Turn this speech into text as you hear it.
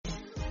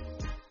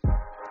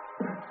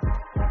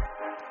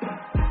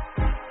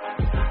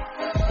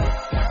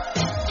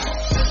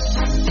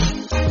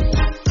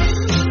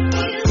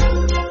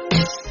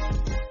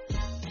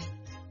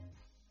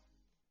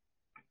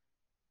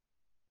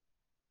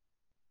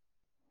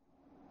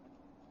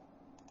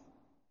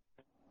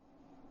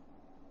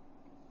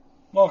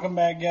Welcome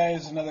back,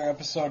 guys. Another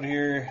episode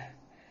here.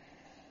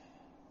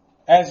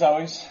 As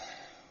always,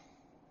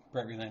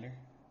 Brett Relander,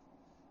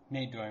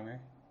 Nate Doimer,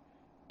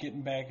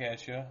 getting back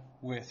at you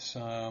with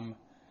some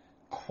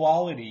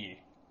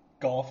quality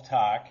golf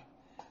talk.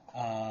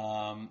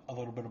 A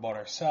little bit about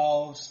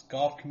ourselves,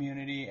 golf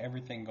community,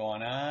 everything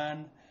going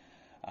on.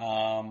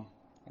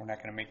 We're not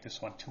going to make this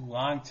one too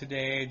long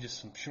today. Just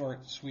some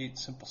short, sweet,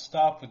 simple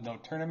stuff with no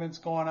tournaments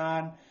going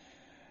on.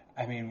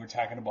 I mean, we're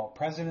talking about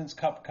President's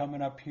Cup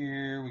coming up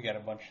here. We got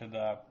a bunch of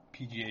the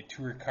PGA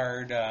Tour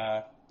card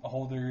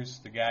holders.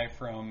 The guy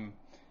from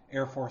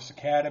Air Force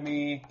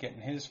Academy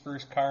getting his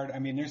first card. I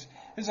mean, there's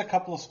a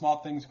couple of small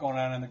things going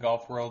on in the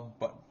golf world,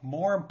 but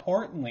more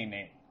importantly,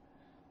 Nate,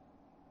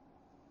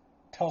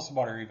 tell us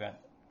about our event.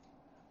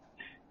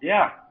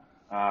 Yeah,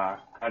 glad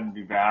to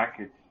be back.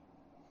 It's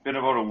been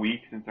about a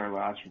week since our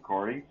last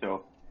recording,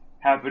 so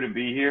happy to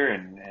be here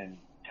and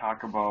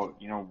talk about,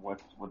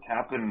 what's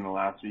happened in the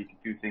last week. A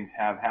few things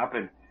have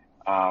happened.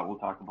 We'll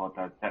talk about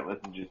that set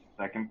list in just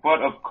a second.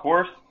 But of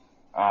course,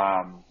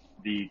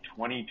 the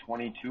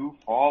 2022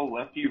 Fall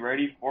Lefty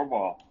Righty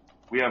 4-Ball.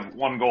 We have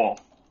one goal.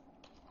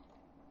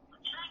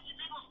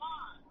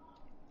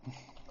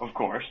 Of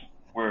course,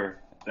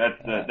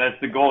 that's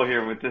the goal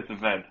here with this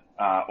event.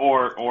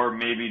 Or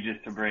maybe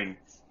just to bring,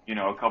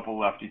 a couple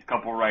lefties,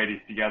 couple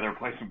righties together,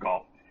 play some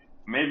golf.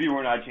 Maybe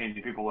we're not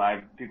changing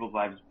people's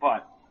lives,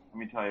 but let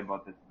me tell you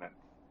about this event.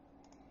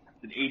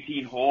 It's an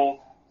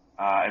 18-hole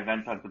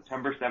event on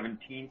September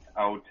 17th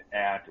out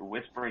at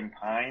Whispering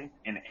Pines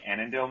in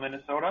Annandale,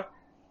 Minnesota.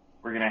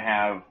 We're going to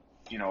have,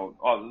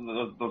 all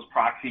those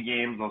proxy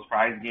games, those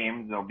prize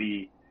games. There'll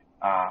be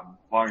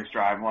longest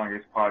drive,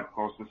 longest putt,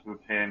 closest to the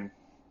pin,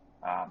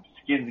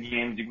 skins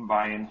games you can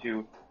buy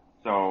into.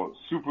 So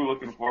super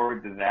looking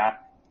forward to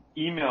that.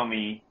 Email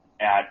me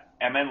at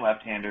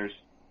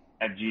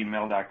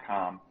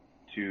mnlefthanders@gmail.com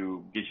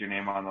to get your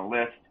name on the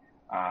list.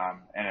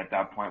 And at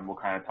that point, we'll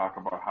kind of talk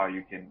about how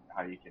you can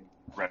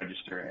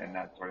register and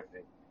that sort of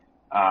thing.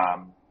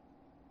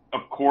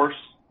 Of course,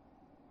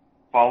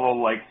 follow,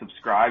 like,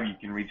 subscribe. You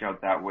can reach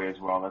out that way as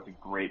well. That's a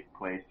great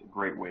place, a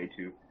great way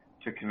to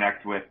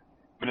connect with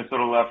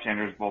Minnesota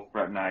left-handers. Both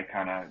Brett and I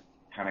kind of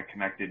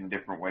connected in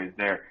different ways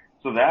there.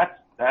 So that's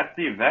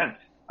the event.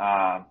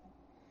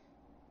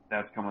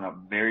 That's coming up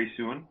very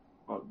soon,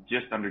 well,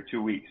 just under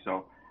 2 weeks.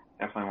 So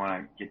definitely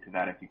want to get to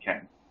that if you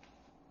can.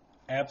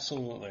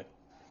 Absolutely.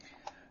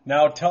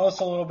 Now, tell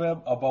us a little bit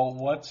about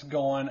what's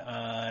going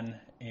on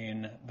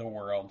in the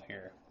world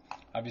here.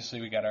 Obviously,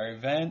 we got our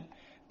event,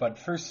 but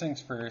first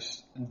things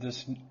first,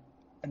 this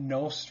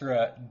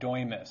Nostra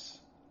Doimus.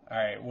 All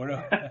right,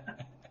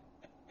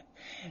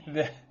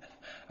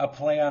 a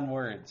play on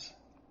words.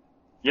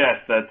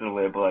 Yes, that's the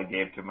label I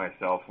gave to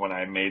myself when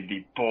I made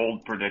the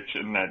bold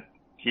prediction that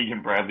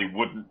Keegan Bradley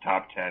wouldn't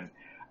top 10.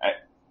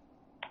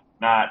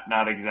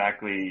 Not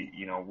exactly,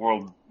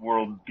 world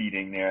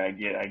beating there. I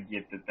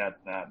get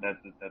that's a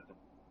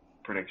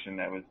prediction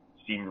that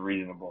seemed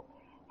reasonable.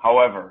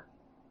 However,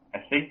 I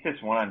think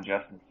this one on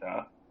Justin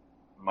Suh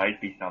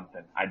might be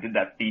something. I did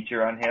that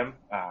feature on him,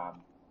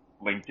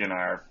 linked in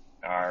our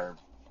on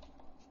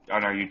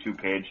our YouTube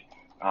page,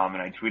 and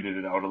I tweeted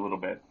it out a little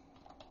bit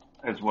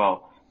as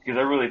well, because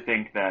I really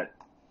think that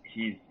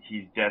he's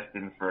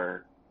destined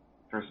for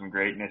some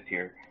greatness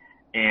here.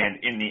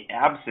 And in the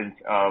absence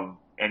of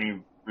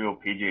any real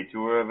PGA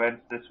Tour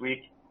events this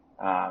week,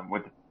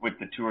 with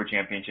the Tour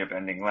Championship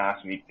ending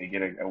last week, they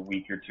get a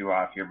week or two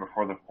off here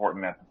before the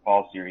Fortin at the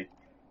Fall Series.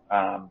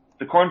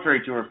 The Korn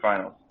Ferry Tour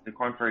Finals, the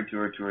Korn Ferry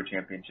Tour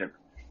Championship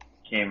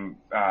came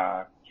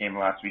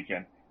last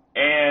weekend,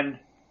 and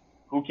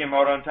who came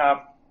out on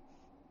top?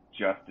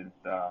 Justin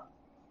Suh.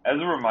 As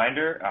a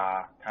reminder,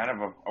 kind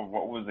of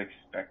what was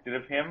expected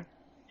of him,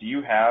 do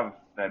you have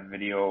that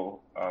video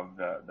of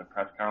the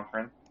press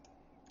conference?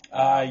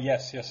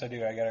 Yes, I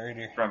do. I got it right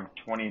here. From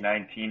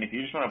 2019. If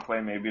you just want to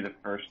play maybe the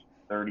first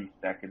 30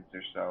 seconds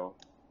or so.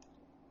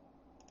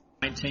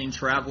 19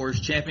 Travelers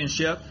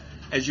Championship.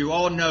 As you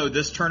all know,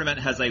 this tournament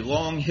has a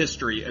long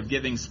history of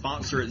giving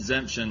sponsor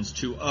exemptions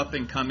to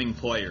up-and-coming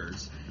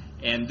players.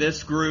 And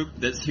this group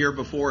that's here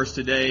before us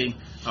today,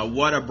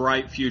 what a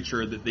bright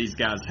future that these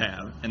guys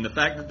have. And the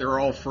fact that they're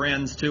all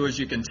friends, too, as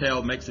you can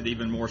tell, makes it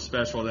even more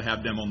special to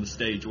have them on the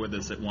stage with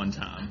us at one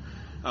time.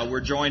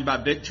 We're joined by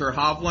Viktor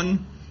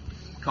Hovland,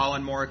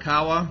 Colin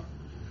Morikawa,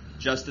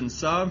 Justin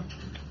Suh,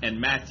 and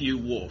Matthew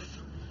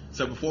Wolff.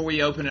 So before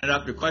we open it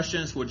up to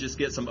questions, we'll just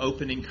get some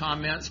opening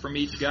comments from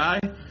each guy.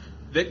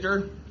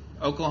 Victor,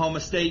 Oklahoma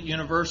State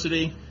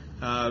University,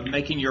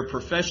 making your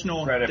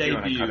professional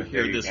debut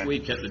here this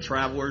week at the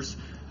Travelers.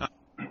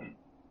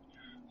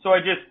 So I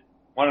just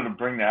wanted to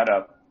bring that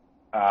up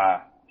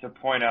to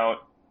point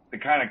out the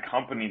kind of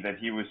company that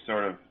he was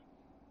sort of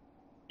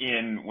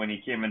in when he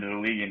came into the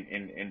league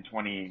in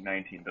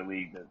 2019,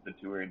 the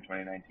tour in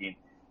 2019.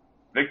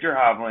 Viktor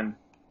Hovland,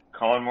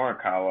 Colin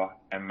Morikawa,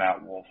 and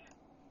Matt Wolff.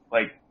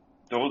 Like,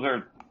 those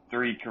are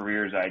three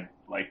careers I'd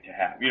like to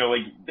have.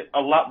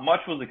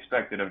 Much was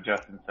expected of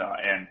Justin Suh,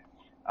 and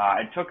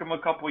it took him a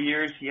couple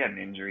years. He had an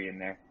injury in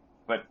there,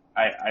 but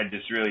I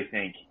just really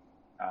think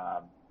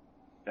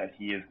that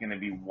he is going to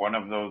be one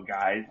of those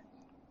guys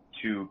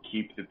to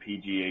keep the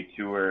PGA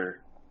Tour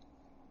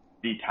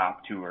the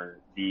top tour,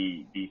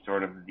 the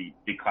sort of the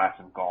class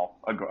of golf,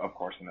 of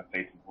course, in the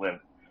face of LIV.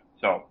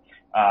 So,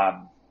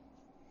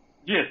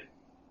 just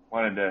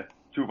wanted to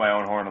toot my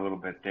own horn a little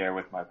bit there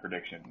with my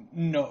prediction.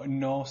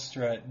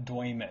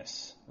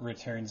 Nostradamus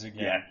returns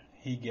again. Yes.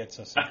 He gets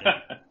us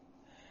again.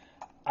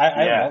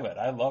 I love it.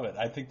 I love it.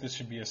 I think this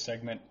should be a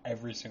segment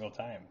every single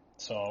time.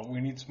 So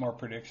we need some more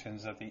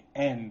predictions at the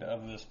end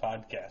of this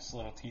podcast. A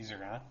little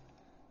teaser, huh?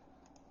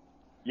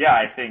 Yeah,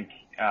 I think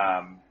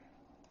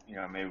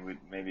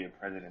maybe a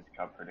President's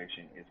Cup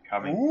prediction is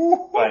coming.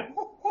 Ooh. But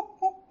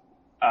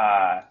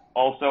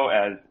also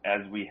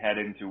as we head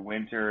into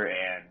winter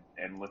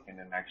and look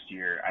into next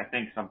year, I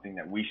think something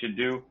that we should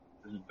do,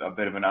 this is a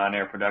bit of an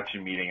on-air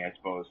production meeting, I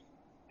suppose,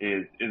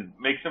 is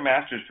make some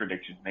Masters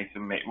predictions,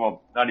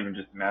 not even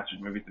just the Masters,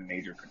 maybe some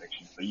major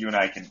predictions. So you and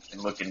I can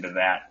look into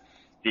that,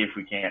 see if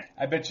we can't.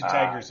 I bet you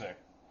Tiger's there.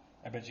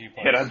 I bet you he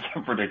plays. Hit on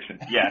some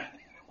predictions, yes.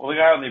 Well, the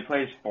guy only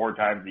plays 4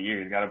 times a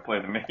year. He's got to play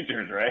the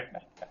majors, right?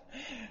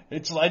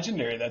 It's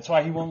legendary. That's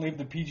why he won't leave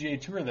the PGA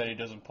Tour that he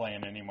doesn't play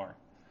in anymore.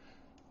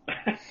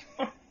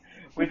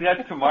 Well,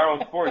 that's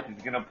tomorrow's sports.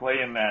 He's going to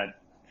play in that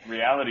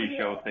reality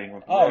show thing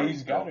with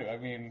he's got to. I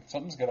mean,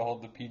 something's got to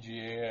hold the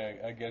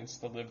PGA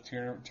against the LIV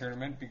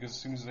tournament, because as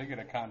soon as they get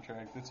a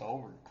contract, it's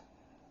over.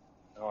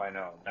 Oh, I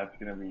know. That's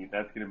gonna be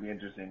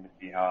interesting to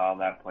see how all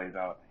that plays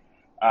out.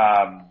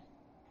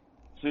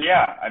 So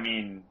yeah, I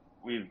mean,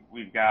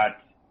 we've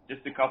got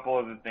just a couple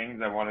of the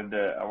things I wanted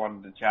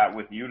to chat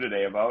with you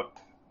today about.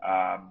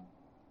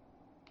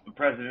 The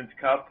President's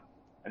Cup,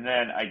 and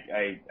then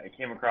I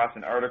came across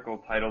an article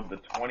titled "The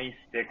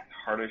 26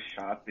 Hardest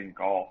Shots in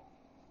Golf."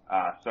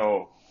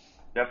 So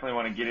definitely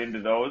want to get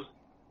into those.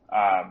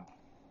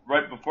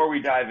 Right before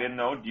we dive in,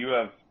 though, do you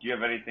have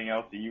anything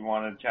else that you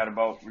want to chat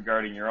about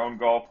regarding your own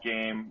golf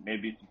game?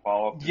 Maybe some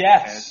follow-up to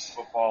tennis,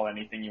 football,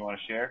 anything you want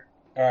to share?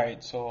 All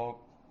right. So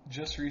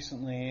just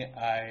recently,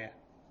 I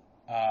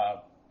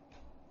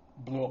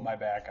blew up my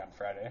back on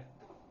Friday.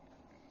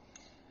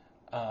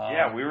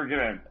 Yeah, we were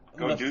gonna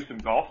go do some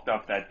golf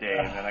stuff that day,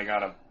 and then I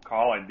got a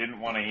call I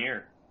didn't want to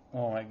hear.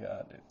 Oh my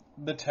God!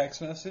 The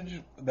text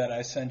message that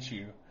I sent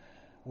you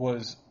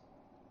was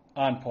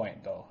on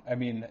point, though. I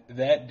mean,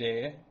 that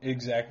day,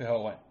 exactly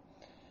how it went.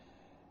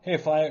 Hey,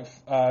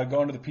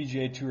 going to the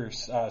PGA Tour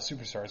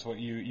Superstars, what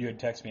you had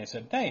texted me. I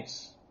said,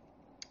 nice.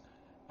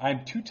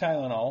 I'm 2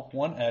 Tylenol,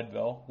 1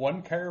 Advil,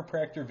 1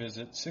 chiropractor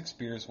visit, 6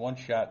 beers, 1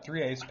 shot,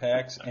 3 ice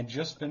packs, and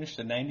just finished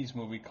a 90s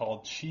movie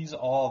called She's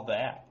All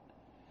That.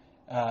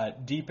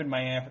 Deep in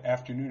my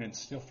afternoon and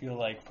still feel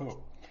like poop.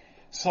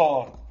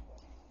 So,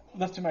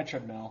 lifted my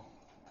treadmill.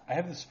 I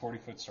have this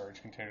 40-foot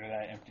storage container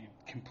that I emptied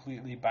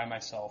completely by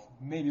myself.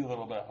 Maybe a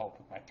little bit of help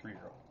with my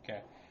 3-year-old.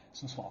 Okay,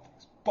 some small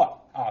things,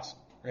 but awesome,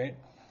 right?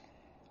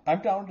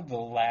 I'm down to the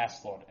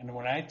last load, and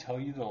when I tell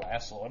you the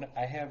last load,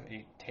 I have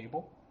a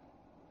table,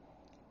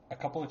 a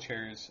couple of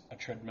chairs, a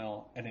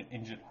treadmill, and an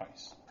engine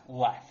hoist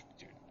left,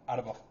 dude, out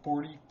of a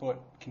 40-foot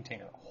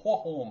container, whole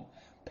home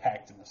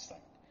packed in this thing.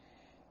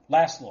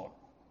 Last load.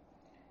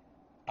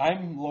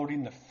 I'm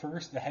loading the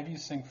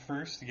heaviest thing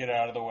first to get it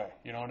out of the way.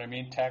 You know what I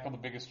mean? Tackle the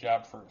biggest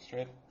job first,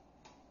 right?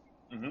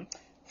 Mm-hmm.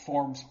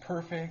 Form's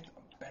perfect.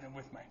 I'm bending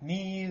with my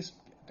knees,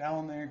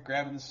 down there,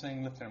 grabbing this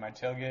thing, lifting my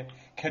tailgate,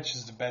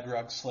 catches the bed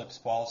rug, slips,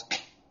 falls.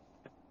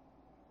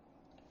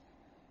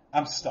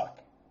 I'm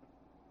stuck.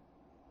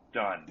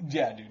 Done.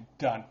 Yeah, dude,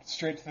 done.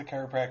 Straight to the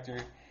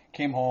chiropractor.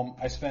 Came home.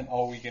 I spent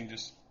all weekend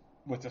just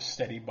with a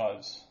steady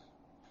buzz.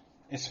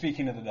 And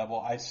speaking of the devil,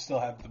 I still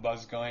have the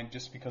buzz going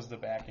just because the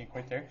back ain't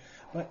quite there.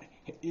 But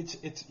it's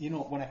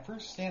when I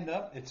first stand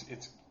up, it's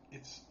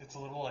a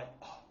little like,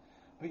 oh,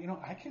 but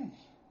I can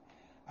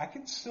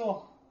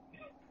still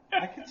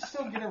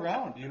get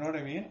around. You know what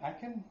I mean?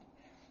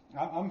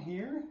 I'm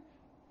here,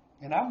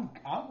 and I'm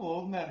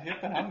loading that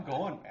hip and I'm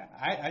going, man.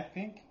 I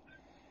think,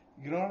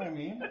 you know what I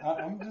mean?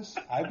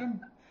 I've been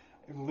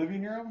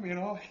living room, You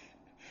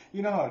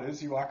know how it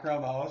is. You walk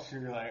around the house,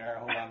 you're like, all right,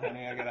 hold on,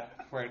 honey,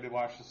 before I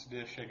wash this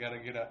dish, I gotta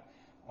get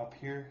up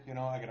here, I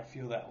gotta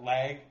feel that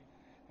lag.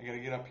 I gotta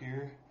get up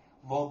here,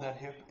 load that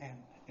hip, and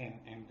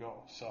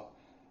go. So,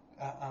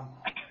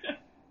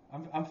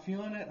 I'm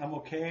feeling it. I'm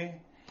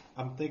okay.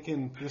 I'm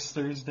thinking this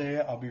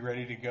Thursday I'll be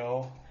ready to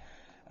go.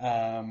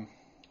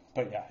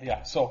 But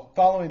yeah. So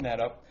following that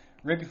up,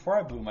 right before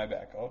I blew my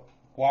back out,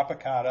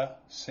 Wapakata,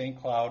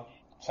 St. Cloud,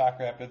 Sauk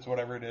Rapids,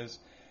 whatever it is.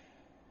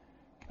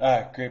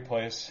 Great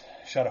place.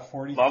 Shot a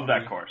 43. Love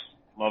that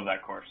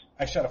course.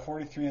 I shot a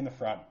 43 in the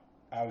front.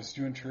 I was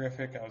doing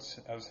terrific. I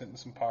was hitting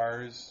some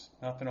pars.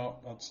 Nothing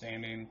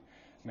outstanding.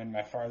 I mean,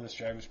 my farthest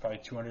drive was probably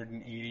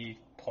 280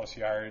 plus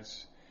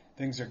yards.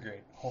 Things are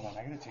great. Hold on,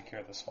 I gotta take care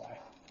of this fly.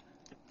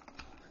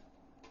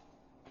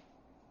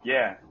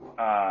 Yeah.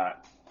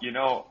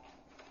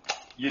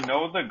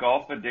 The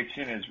golf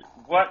addiction is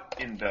what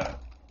in the.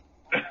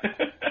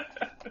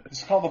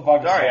 It's called the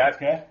bug. Sorry,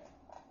 okay.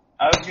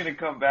 I was gonna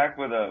come back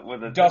with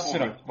a Dusted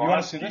simple him. You want to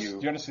response see this? you.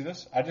 Do you want to see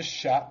this? I just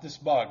shot this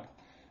bug.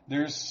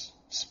 There's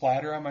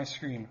splatter on my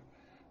screen.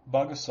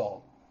 Bug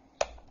assault.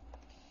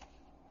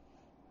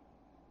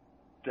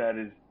 That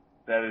is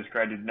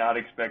I did not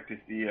expect to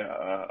see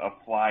a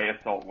fly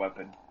assault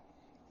weapon.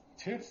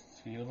 Dude,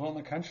 you live in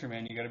the country,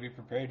 man. You got to be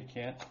prepared. You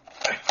can't.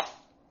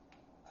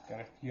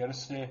 You gotta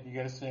stay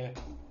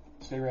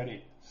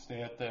ready.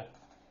 Stay at the.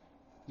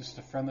 Just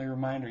a friendly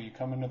reminder: you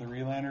come into the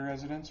Relander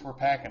residence, we're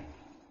packing.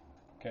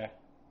 Okay.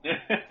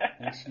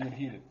 Thanks for getting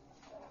heated.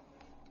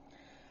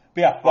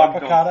 But yeah,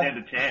 Bugs don't Wapakata. stand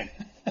a chance.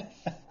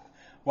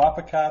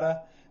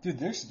 Wapakata. Dude,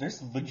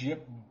 there's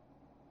legit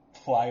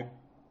fly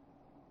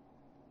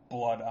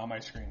blood on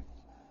my screen.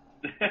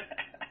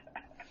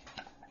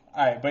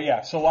 Alright, but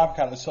yeah, so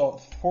Wapakata.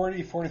 So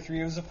 40,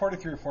 43, it was a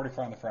 43 or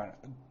 44 on the front.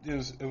 It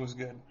was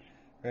good.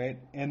 Right?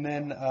 And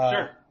then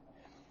Sure.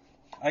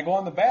 I go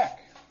on the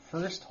back.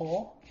 First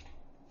hole,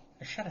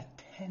 I shot a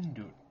 10,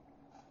 dude.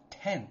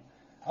 10.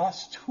 I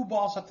lost 2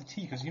 balls at the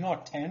tee because you know how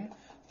 10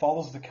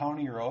 follows the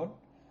county road?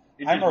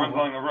 It just runs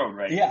along the road,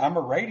 right? Yeah, I'm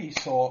a righty,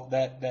 so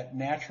that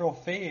natural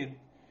fade,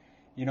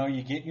 you know,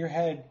 you get in your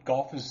head,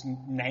 golf is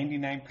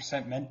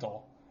 99%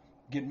 mental.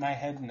 Get my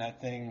head in that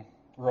thing,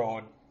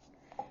 road.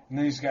 And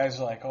these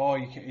guys are like, oh,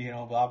 you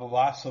know, blah, blah,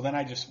 blah. So then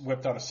I just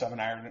whipped out a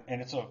 7-iron,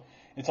 and it's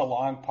a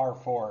long par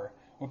 4.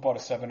 Whip out a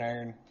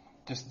 7-iron,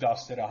 just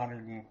dusted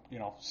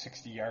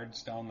 160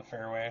 yards down the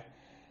fairway.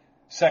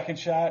 Second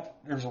shot,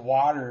 there's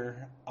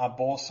water on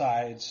both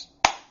sides.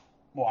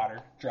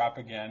 Water, drop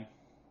again.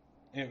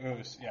 It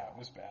was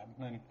bad.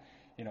 And then,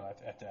 you know,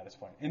 at that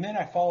point. And then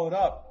I followed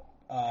up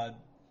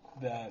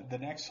the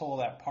next hole,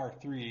 that par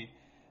 3,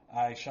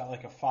 I shot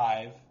like a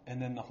 5,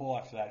 and then the hole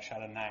after that I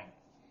shot a 9.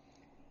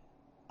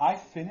 I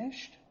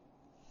finished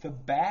the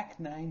back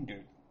 9,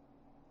 dude,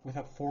 with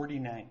a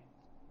 49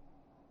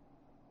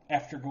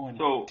 after going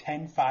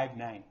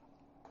 10-5-9.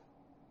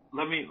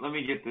 Let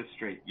me get this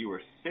straight. You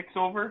were 6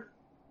 over,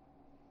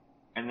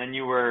 and then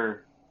you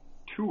were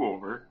 2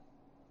 over,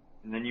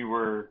 and then you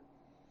were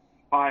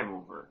 5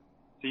 over.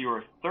 So you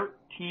were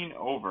 13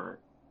 over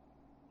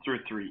through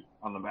 3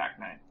 on the back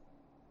 9.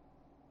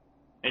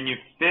 And you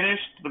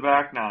finished the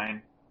back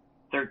 9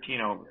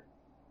 13 over.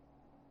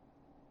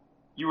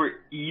 You were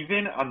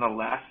even on the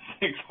last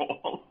 6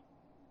 holes.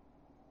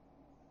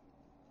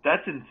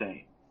 That's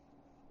insane.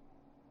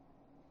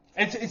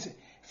 It's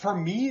for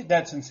me,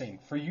 that's insane.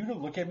 For you to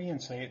look at me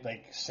and say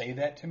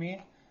that to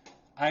me,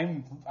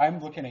 I'm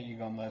looking at you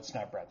going, that's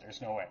not Brett.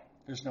 There's no way.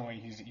 There's no way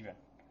he's even.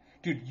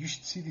 Dude, you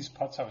should see these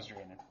putts I was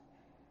draining.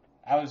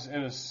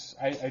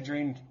 I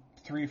drained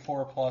 3,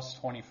 4 plus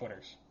 20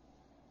 footers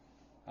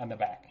on the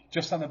back.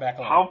 Just on the back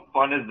alone. How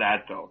fun is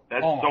that though?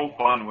 That's so God.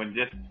 fun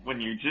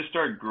when you just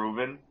start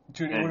grooving.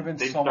 Dude, it would have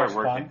been so much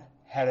fun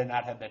had I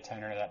not had that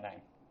 10 or that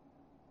 9.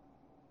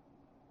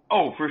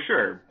 Oh, for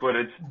sure, but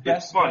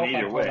it's fun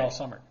either way.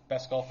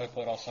 Best golf I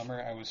played all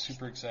summer. I was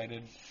super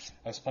excited.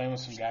 I was playing with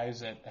some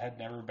guys that had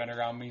never been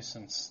around me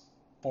since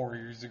 4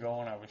 years ago,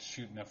 and I was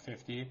shooting a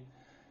 50.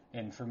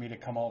 And for me to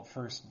come out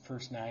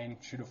first 9,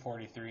 shoot a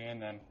 43, and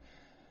then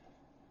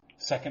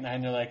second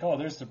 9, they're like, oh,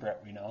 there's the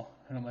Brett we know.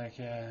 And I'm like,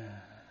 yeah,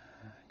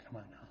 come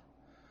on now.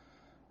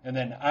 And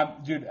then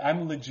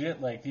I'm legit,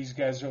 like, these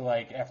guys are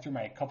like, after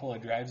my couple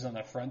of drives on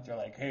the front, they're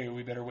like, hey,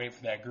 we better wait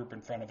for that group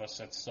in front of us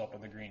that's up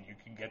on the green. You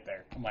can get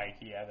there. I'm like,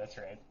 yeah, that's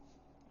right.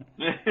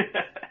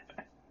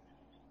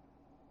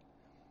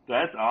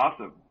 That's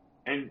awesome.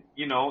 And,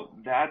 you know,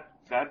 that's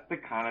the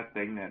kind of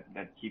thing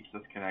that keeps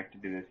us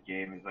connected to this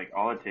game. Is like,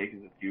 all it takes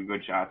is a few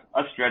good shots,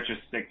 a stretch of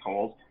 6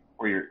 holes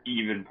where you're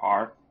even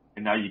par,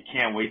 and now you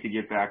can't wait to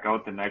get back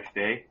out the next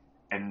day,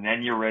 and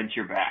then you wrench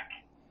your back.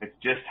 It's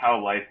just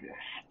how life is.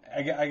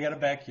 I got to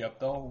back you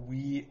up, though.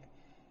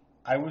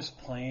 I was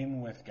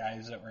playing with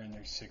guys that were in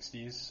their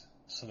 60s,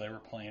 so they were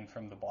playing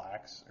from the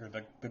blacks, or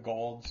the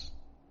golds.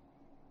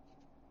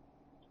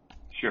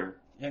 Sure.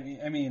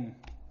 I mean,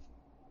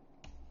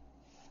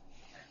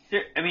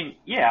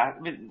 yeah,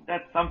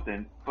 that's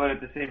something, but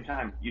at the same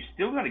time, you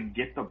still got to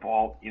get the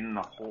ball in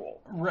the hole.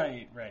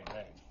 Right.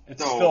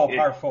 It's still a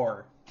par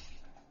 4.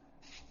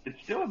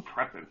 It's still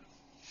impressive.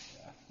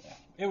 Yeah.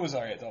 It was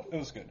all right, though. It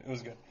was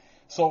good.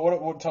 So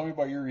what? Tell me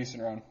about your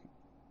recent round.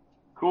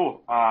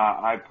 Cool.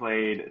 I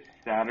played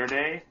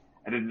Saturday.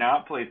 I did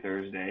not play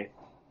Thursday.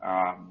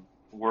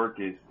 Work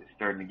is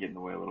starting to get in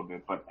the way a little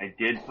bit, but I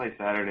did play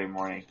Saturday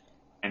morning,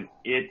 and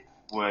it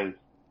was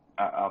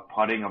a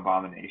putting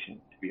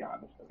abomination, to be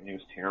honest. I mean, it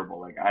was terrible.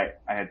 Like, I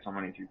had so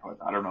many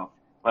 3-putts. I don't know.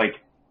 Like,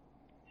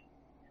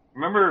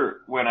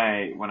 remember when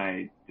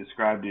I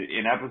described it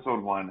in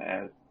episode 1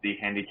 as the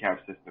handicap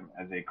system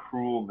as a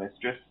cruel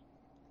mistress?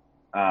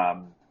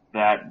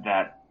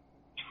 That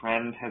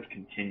trend has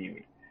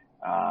continued.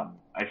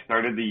 I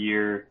started the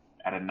year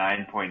at a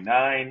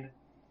 9.9.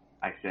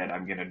 I said,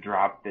 I'm going to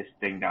drop this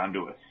thing down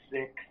to a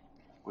 6,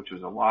 which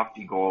was a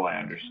lofty goal, I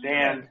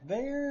understand.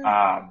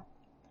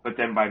 But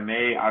then by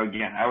May, I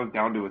was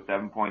down to a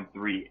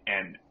 7.3,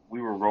 and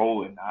we were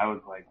rolling. I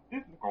was like,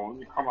 this is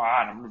going, come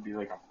on, I'm going to be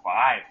like a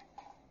 5.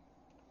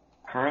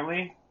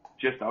 Currently,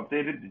 just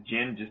updated. The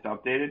gin just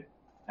updated.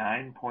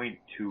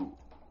 9.2.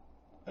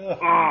 Ugh.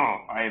 Oh,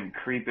 I am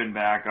creeping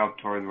back up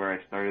towards where I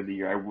started the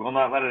year. I will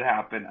not let it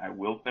happen. I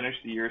will finish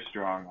the year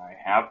strong. I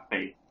have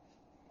faith.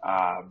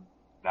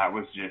 That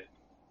was just,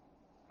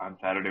 on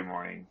Saturday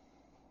morning,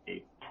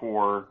 a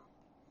poor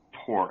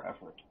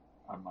effort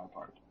on my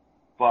part.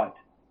 But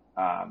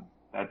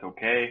that's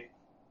okay.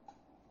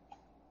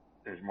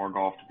 There's more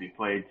golf to be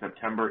played.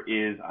 September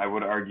is, I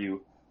would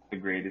argue, the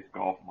greatest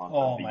golf month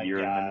of the year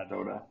in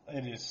Minnesota.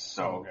 It is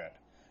so good.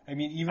 I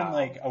mean, even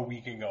like a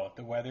week ago,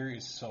 the weather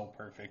is so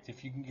perfect.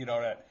 If you can get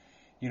out at,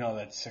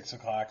 that 6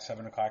 o'clock,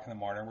 7 o'clock in the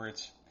morning where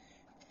it's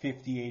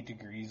 58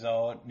 degrees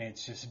out and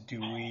it's just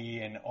dewy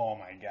and oh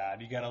my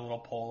God, you got a little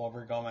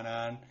pullover going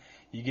on.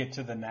 You get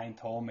to the 9th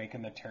hole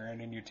making the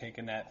turn and you're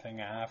taking that thing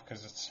off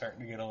because it's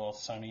starting to get a little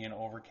sunny and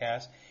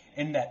overcast.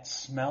 And that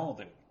smell,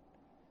 dude,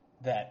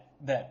 that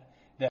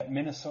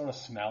Minnesota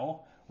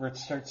smell where it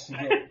starts to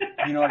get,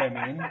 you know what I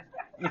mean?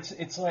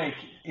 It's like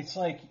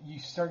you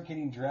start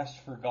getting dressed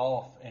for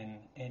golf and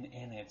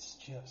it's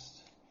just,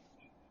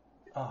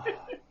 oh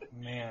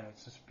man,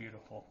 it's just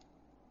beautiful.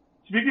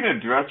 Speaking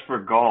of dress for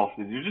golf,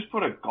 did you just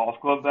put a golf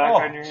club back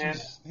on your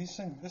hand?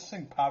 This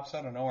thing pops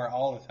out of nowhere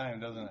all the time,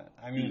 doesn't it?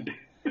 I mean,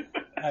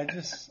 I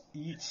just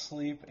eat,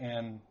 sleep,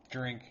 and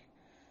drink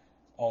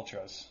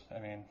ultras. I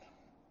mean,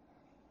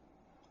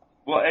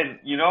 well, and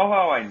you know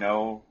how I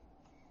know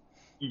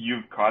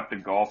you've caught the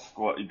golf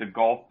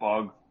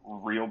bug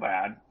real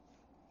bad?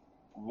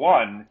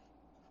 One,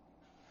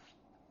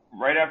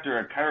 right after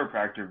a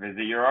chiropractor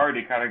visit, you're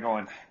already kind of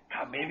going,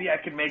 oh, maybe I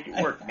can make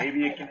it work.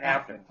 Maybe it can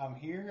happen. I'm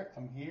here.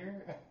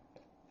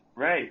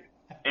 Right.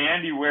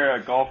 And you wear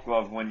a golf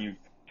glove when you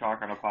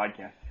talk on a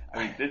podcast. I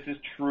mean, this is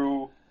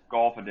true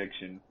golf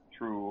addiction,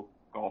 true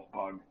golf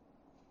bug.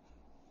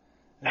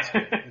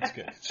 It's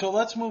good. So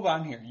let's move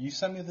on here. You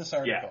sent me this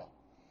article. Yeah.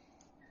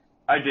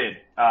 I did.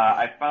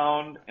 I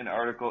found an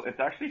article. It's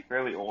actually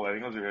fairly old. I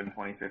think it was written in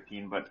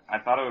 2015, but I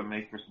thought it would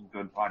make for some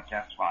good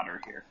podcast fodder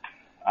here.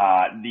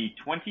 The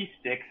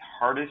 26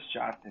 hardest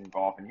shots in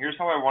golf. And here's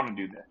how I want to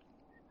do this.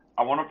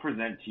 I want to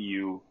present to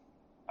you,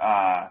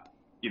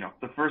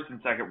 the first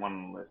and second one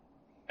on the list.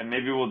 And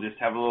maybe we'll just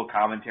have a little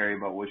commentary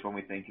about which one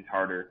we think is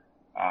harder.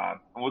 And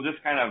we'll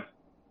just kind of,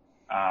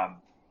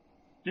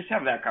 just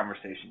have that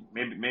conversation.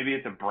 Maybe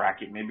it's a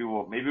bracket. Maybe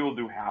we'll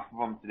do half of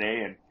them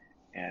today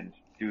and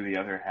do the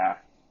other half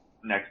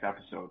next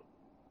episode.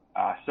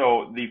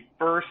 So the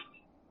first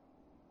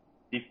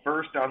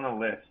on the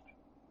list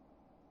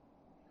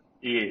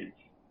is,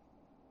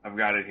 I've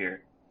got it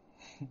here.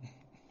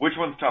 Which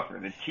one's tougher,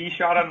 the tee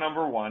shot on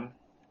number 1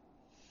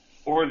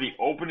 or the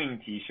opening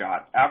tee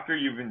shot after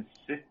you've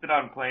insisted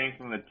on playing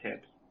from the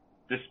tips,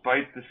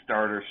 despite the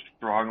starter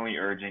strongly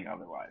urging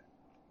otherwise?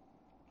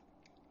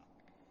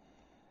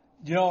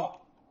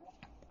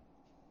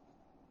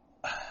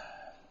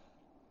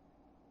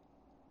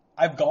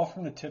 I've golfed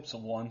from the tips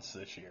once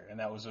this year, and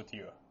that was with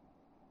you.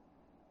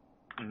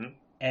 Mm-hmm.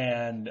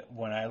 And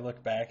when I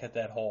look back at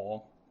that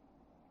hole,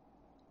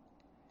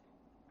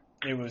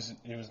 it was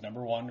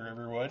number 1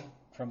 Riverwood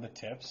from the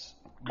tips.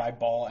 My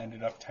ball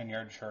ended up 10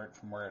 yards short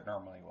from where it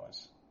normally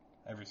was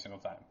every single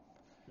time.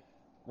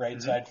 Right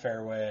Mm-hmm. side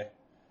fairway,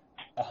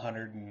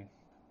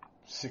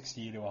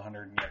 160 to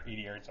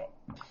 180 yards out.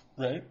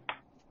 Right?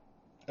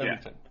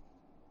 Everything.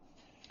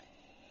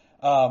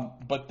 Yeah.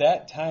 But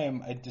that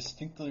time, I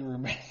distinctly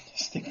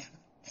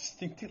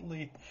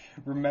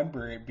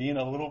remember it being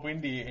a little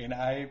windy, and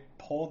I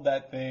pulled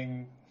that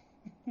thing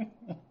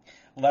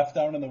left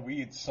down in the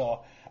weeds.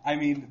 So, I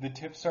mean, the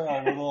tips are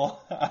a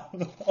little,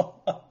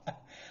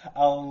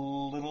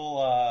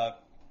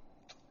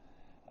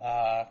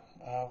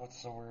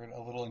 what's the word?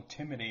 A little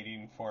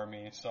intimidating for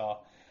me. So,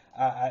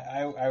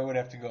 I would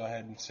have to go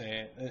ahead and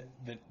say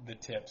the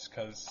tips,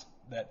 because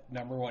that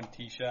number 1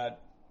 tee shot,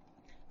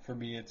 for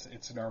me,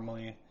 it's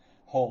normally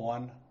hole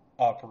 1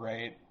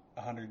 upright,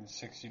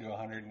 160 to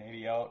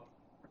 180 out.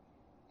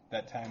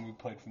 That time we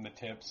played from the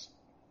tips.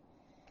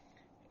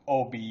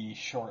 OB,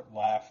 short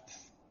left,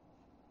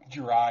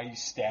 dry,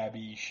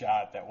 stabby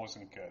shot that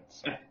wasn't good.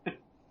 So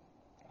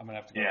I'm gonna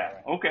have to go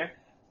that way. Okay.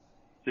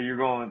 So you're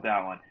going with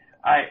that one.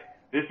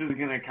 This is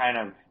gonna kind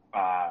of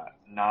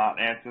not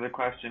answer the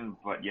question,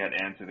 but yet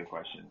answer the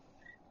question.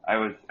 I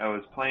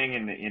was playing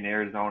in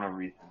Arizona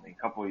recently,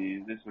 a couple of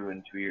years. This would have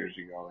been 2 years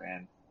ago,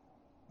 and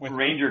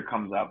Ranger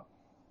comes up.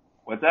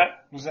 What's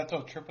that? Was that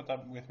the trip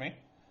with me?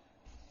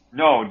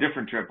 No,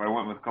 different trip. I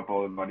went with a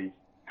couple of buddies.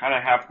 Kind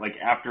of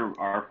after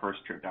our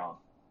first trip down.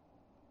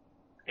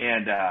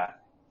 And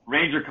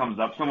Ranger comes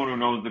up, someone who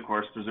knows the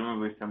course,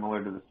 presumably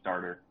similar to the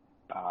starter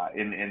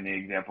in the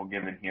example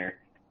given here.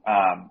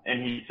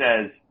 And he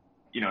says,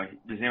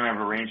 does anyone have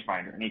a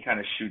rangefinder? And he kind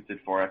of shoots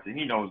it for us, and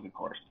he knows the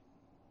course.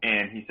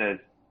 And he says,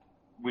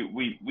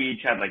 we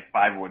each had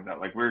 5 woods out.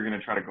 We were going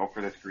to try to go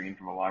for this green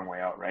from a long way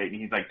out, right? And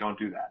he's like, don't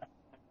do that.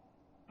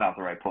 It's not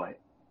the right play.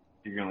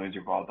 You're going to lose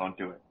your ball. Don't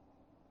do it.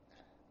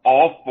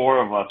 All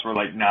 4 of us were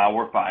like, nah,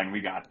 we're fine.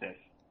 We got this.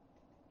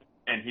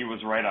 And he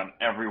was right on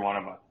every one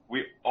of us.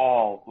 We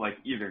all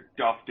either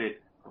duffed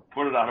it or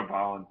put it out of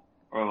bounds.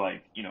 or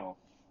like, you know,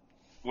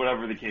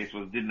 whatever the case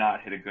was, did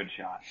not hit a good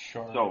shot.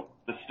 Sure. So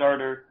the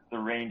starter, the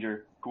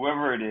ranger,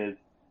 whoever it is,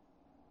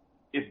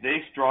 if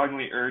they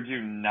strongly urge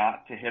you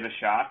not to hit a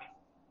shot,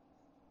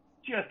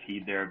 just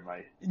heed their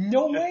advice.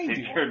 No Just way, take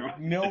dude. their advice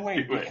No and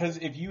way, do it. because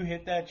if you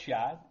hit that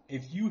shot,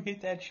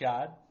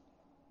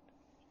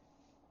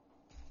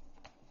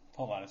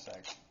 hold on a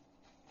sec.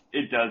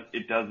 It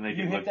does make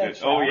You it hit look that good.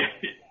 shot. Oh yeah.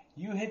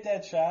 You hit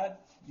that shot,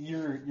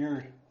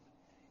 you're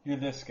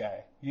this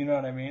guy. You know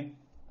what I mean?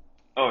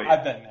 Oh yeah.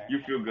 I've been there. You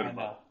feel good I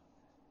about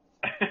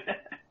know. it.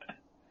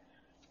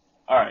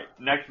 All right,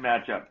 next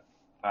matchup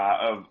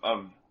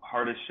of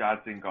hardest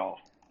shots in golf.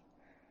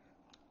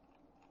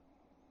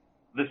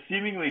 The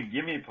seemingly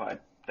gimme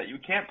putt that you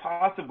can't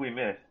possibly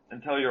miss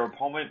until your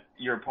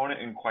opponent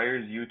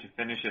inquires you to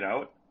finish it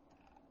out,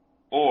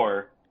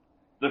 or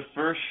the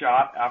first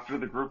shot after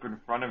the group in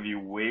front of you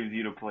waves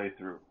you to play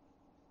through.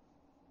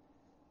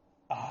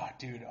 Ah,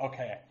 dude,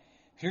 okay.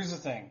 Here's the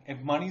thing. If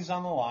money's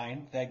on the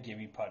line, that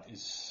gimme putt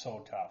is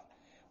so tough.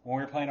 When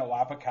we were playing at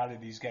Wapakata,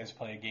 these guys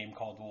play a game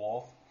called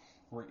Wolf,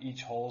 where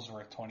each hole's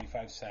worth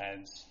 25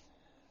 cents.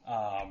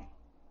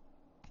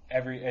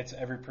 It's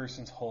every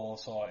person's hole.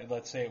 So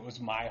let's say it was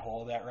my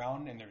hole that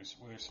round, and there's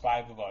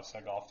 5 of us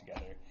that golf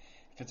together.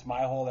 If it's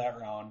my hole that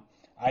round,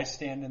 I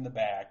stand in the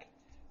back.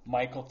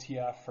 Michael tee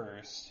off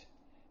first.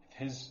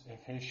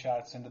 If his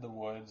shot's into the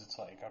woods, it's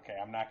like, okay,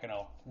 I'm not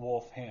gonna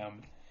wolf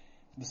him.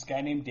 This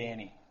guy named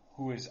Danny,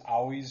 who is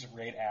always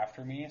right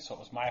after me, so it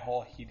was my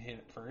hole, he'd hit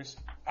it first.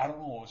 I don't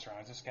know what was wrong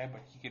with this guy,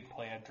 but he could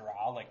play a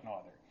draw like no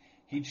other.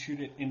 He'd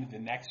shoot it into the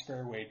next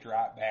fairway,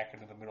 drop back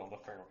into the middle of the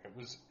fairway. It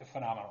was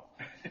phenomenal.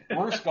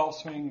 Worst golf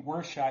swing,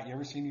 worst shot you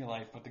ever seen in your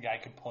life, but the guy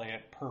could play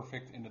it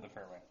perfect into the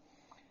fairway.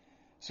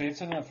 So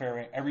it's into the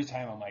fairway. Every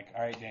time I'm like,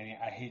 all right, Danny,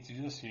 I hate to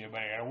do this to you,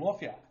 but I gotta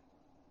wolf you.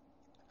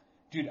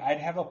 Dude, I'd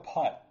have a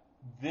putt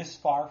this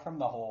far from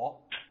the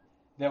hole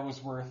that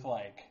was worth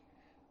like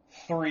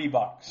 $3,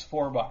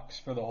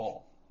 $4 for the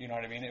hole. You know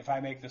what I mean? If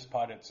I make this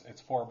putt, it's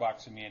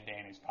 $4 in me and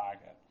Danny's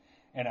pocket,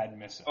 and I'd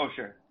miss it. Oh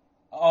sure.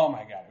 Oh my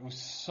god, it was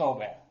so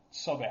bad,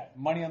 so bad.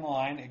 Money on the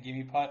line, a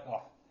gimme putt.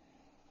 Oh,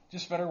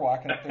 just better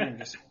walking up there and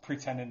just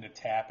pretending to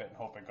tap it and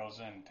hope it goes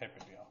in, type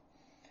of deal.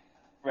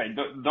 Right.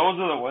 Those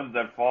are the ones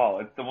that fall.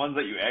 It's the ones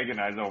that you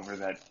agonize over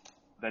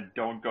that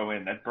don't go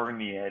in, that burn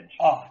the edge.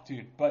 Oh,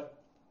 dude, but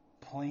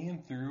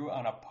playing through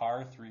on a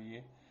par 3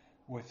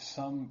 with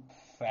some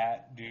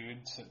fat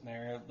dude sitting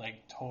there,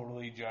 like,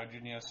 totally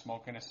judging you,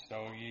 smoking a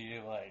stogie,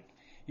 like,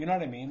 you know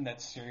what I mean? That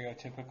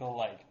stereotypical,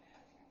 like,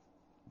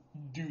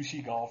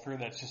 douchey golfer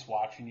that's just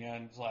watching you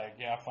and is like,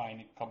 yeah, fine,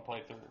 you can come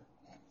play through.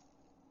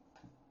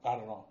 I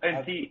don't know.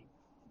 And see,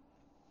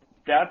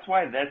 that's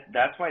why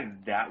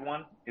that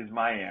one is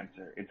my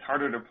answer. It's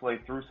harder to play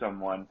through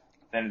someone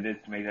than it is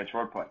to make that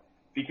short putt.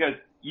 Because,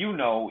 you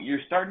know,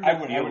 you're starting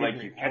to feel like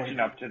agree. you're catching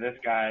up to this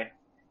guy,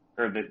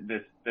 or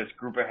this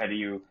group ahead of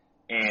you,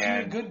 and... So you're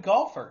a good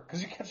golfer,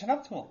 because you're catching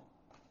up to him.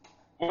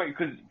 Well,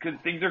 because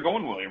things are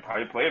going well. You're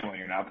probably playing well.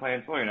 You're not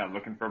playing slow. You're not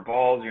looking for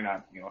balls. You're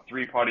not,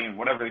 three-putting,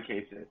 whatever the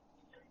case is.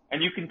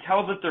 And you can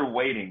tell that they're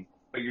waiting,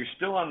 but you're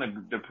still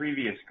on the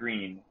previous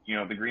green,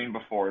 the green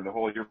before, the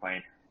hole you're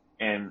playing,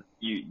 and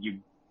you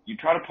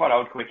try to putt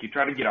out quick. You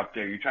try to get up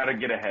there. You try to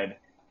get ahead,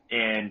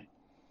 and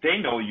they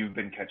know you've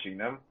been catching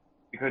them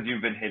because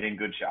you've been hitting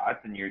good shots,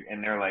 and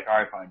they're like, all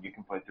right, fine, you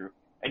can play through.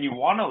 And you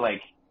want to,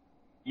 like,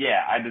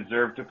 yeah, I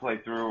deserve to play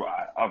through.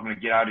 I'm going to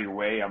get out of your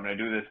way. I'm going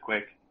to do this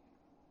quick.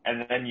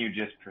 And then you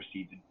just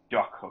proceed to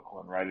duck hook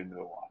one right into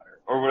the water,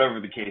 or whatever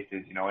the case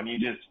is, and you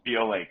just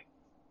feel like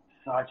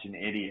such an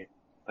idiot.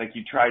 Like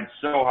you tried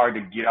so hard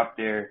to get up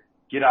there,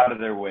 get out of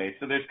their way.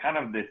 So there's kind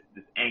of this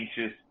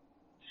anxious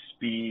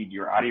speed.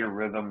 You're out of your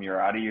rhythm.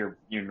 You're out of your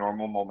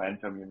normal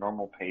momentum, your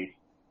normal pace.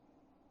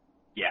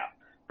 Yeah.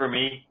 For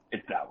me,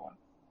 it's that one.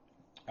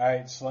 All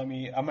right, so I'm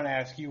going to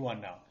ask you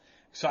one now.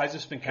 So I've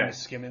just been kind of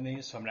skimming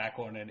these, so I'm not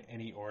going in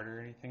any order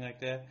or anything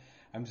like that.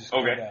 I'm just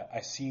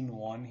I seen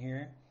one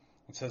here.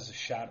 It says a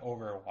shot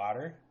over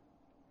water.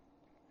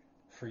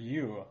 For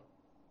you,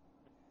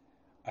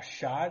 a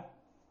shot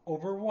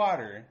over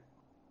water,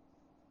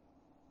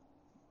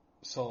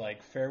 so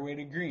like fairway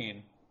to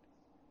green.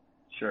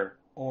 Sure.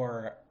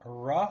 Or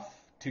rough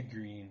to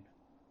green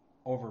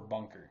over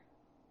bunker.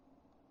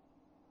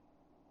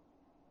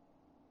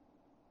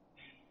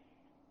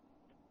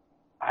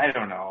 I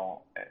don't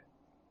know.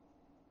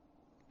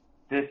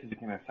 This is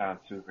going to sound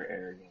super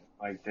arrogant.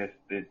 Like this,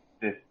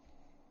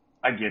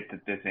 I get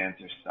that this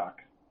answer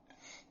sucks.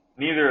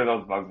 Neither of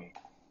those bug me.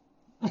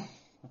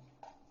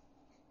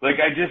 Like,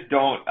 I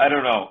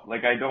don't know.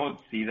 Like, I don't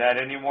see that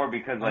anymore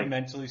because, like... I'm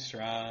mentally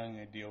strong,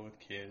 I deal with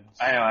kids.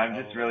 I know,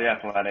 I'm just really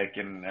athletic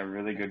and a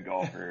really good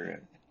golfer.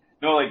 And,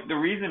 no, like, the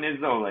reason is,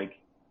 though, like,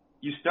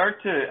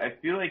 I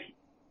feel like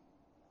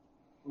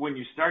when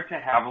you start to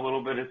have a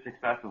little bit of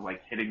success of,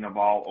 like, hitting the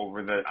ball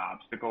over the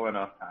obstacle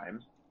enough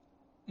times,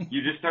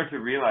 you just start to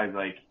realize,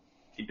 like,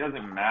 it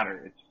doesn't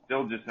matter. It's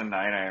still just a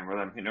 9-iron, whether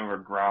I'm hitting over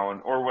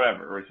ground or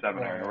whatever, or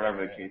 7-iron, or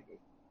whatever the case is.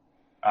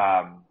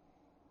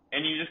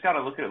 And you just got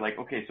to look at it like,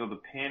 okay, so the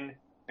pin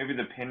maybe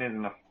the pin is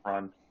in the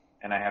front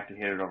and I have to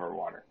hit it over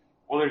water.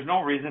 Well, there's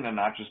no reason to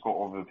not just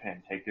go over the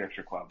pin, take the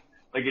extra club.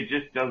 Like, it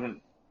just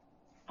doesn't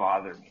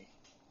bother me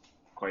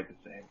quite the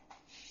same.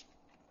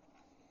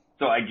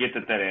 So I get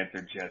that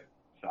answer just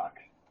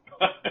sucks.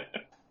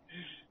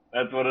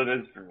 That's what it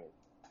is for me.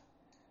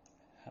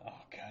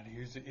 Oh God,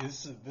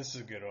 this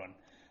is a good one.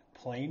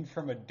 Playing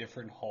from a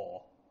different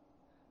hole.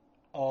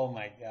 Oh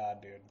my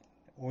God, dude.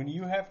 When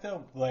you have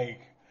to like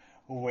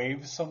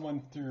wave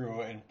someone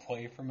through and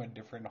play from a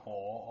different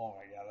hole, oh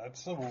my God,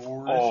 that's the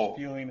worst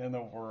feeling in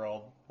the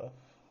world.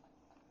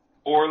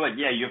 Or like,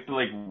 yeah, you have to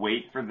like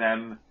wait for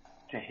them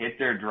to hit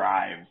their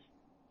drives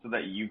so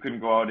that you can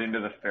go out into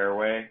the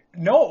fairway.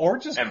 No, or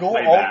just go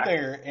out back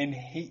there and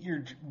hit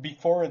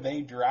before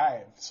they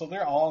drive. So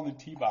they're all in the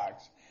tee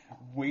box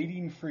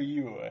waiting for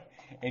you,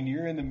 and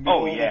you're in the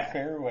middle of the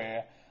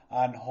fairway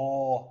on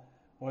hole,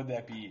 what would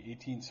that be,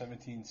 18,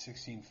 17,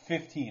 16,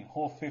 15,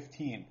 hole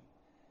 15,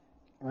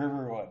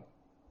 Riverwood.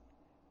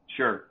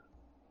 Sure.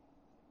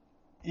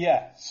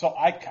 Yeah, so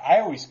I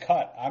always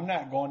cut. I'm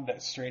not going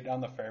straight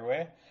down the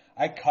fairway.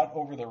 I cut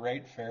over the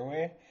right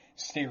fairway,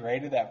 stay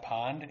right at that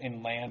pond,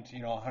 and land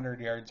 100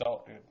 yards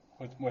out.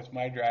 With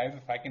my drive,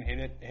 if I can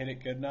hit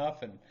it good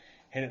enough and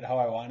hit it how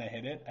I want to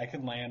hit it, I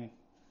can land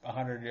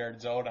 100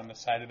 yards out on the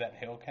side of that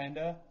hill,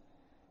 kinda,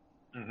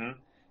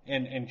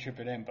 and chip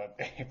it in. But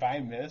if I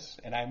miss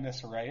and I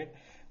miss right,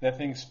 that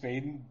thing's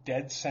spading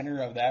dead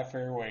center of that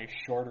fairway,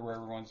 short of where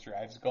everyone's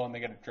drives go, and they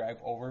got to drive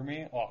over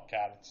me. Oh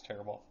God, it's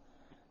terrible.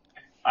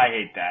 I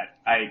hate that.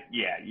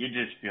 You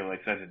just feel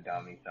like such a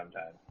dummy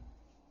sometimes.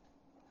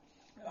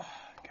 Oh,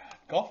 God,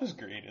 golf is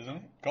great, isn't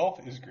it?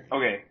 Golf is great.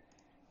 Okay,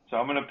 so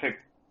I'm gonna pick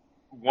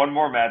one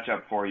more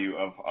matchup for you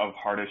of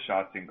hardest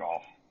shots in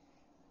golf.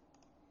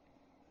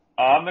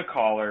 On the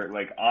collar,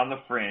 like on the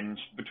fringe,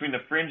 between the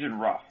fringe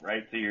and rough,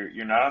 right? So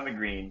you're not on the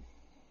green.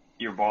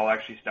 Your ball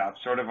actually stops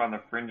sort of on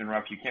the fringe and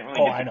rough. You can't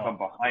really get the club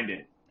behind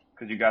it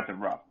because you got the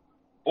rough.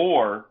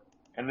 Or,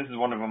 and this is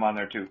one of them on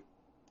there too,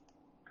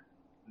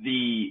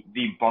 the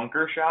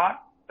bunker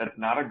shot that's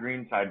not a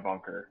greenside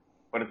bunker,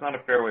 but it's not a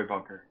fairway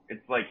bunker.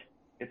 It's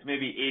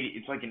maybe 80.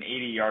 It's like an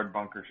 80-yard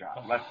bunker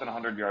shot, less than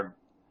 100-yard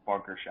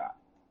bunker shot.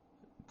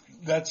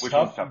 That's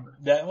tough.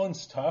 That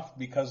one's tough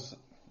because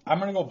I'm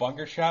gonna go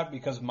bunker shot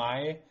because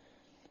my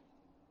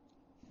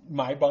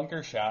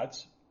bunker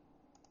shots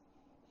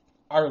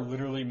are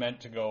literally meant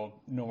to go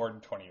no more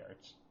than 20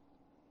 yards.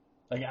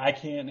 Like, I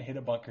can't hit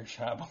a bunker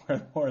shot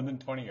more than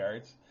 20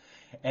 yards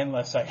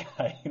unless I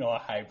got, a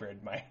hybrid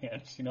in my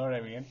hands. You know what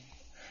I mean?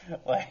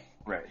 Like,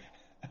 right.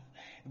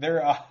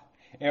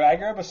 If I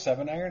grab a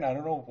 7-iron, I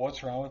don't know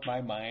what's wrong with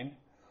my mind,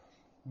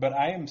 but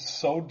I am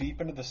so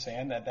deep into the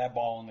sand that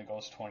ball only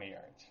goes 20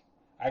 yards.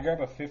 I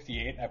grab a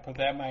 58, I put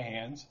that in my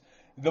hands.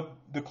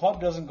 The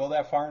club doesn't go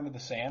that far into the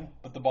sand,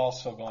 but the ball's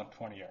still going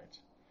 20 yards.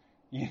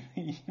 You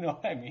know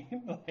what I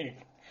mean?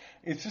 Like,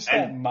 it's just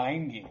that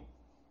mind game.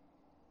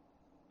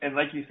 And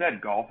like you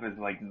said, golf is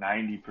like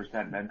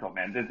 90% mental,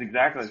 man. It's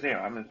exactly the same.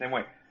 I'm the same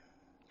way.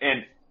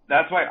 And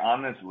that's why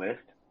on this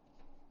list,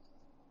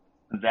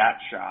 that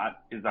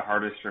shot is the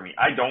hardest for me.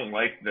 I don't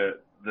like the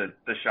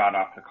shot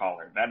off the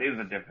collar. That is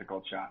a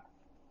difficult shot.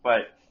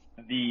 But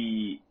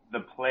the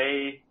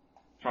play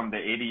from the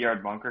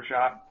 80-yard bunker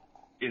shot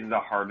is the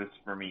hardest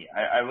for me.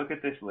 I look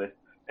at this list,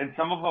 and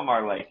some of them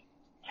are like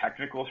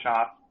technical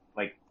shots,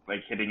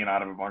 like hitting it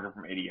out of a bunker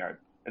from 80 yards,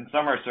 and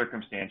some are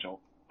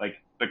circumstantial,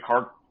 like the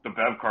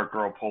Bev cart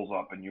girl pulls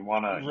up, and you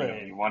wanna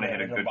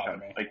hit a good shot,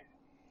 like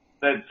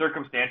the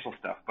circumstantial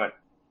stuff. But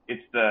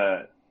it's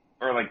the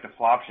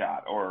flop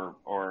shot or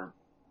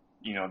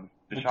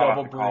the shot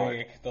double off the collar,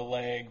 break, the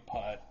leg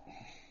putt.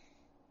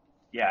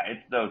 Yeah,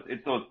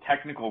 it's those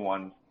technical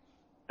ones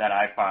that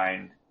I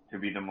find to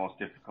be the most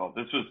difficult.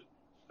 This was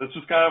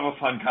kind of a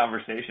fun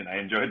conversation. I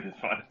enjoyed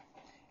this one.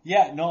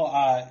 Yeah,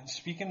 no,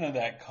 speaking of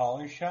that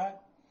collar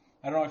shot,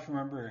 I don't know if you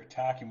remember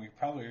talking, we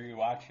probably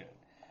rewatched it,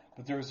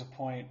 but there was a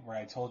point where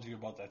I told you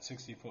about that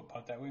 60-foot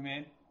putt that we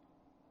made.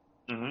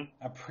 Mm-hmm.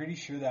 I'm pretty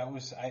sure that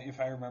was, if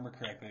I remember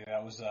correctly,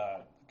 that was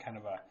kind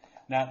of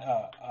not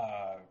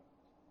a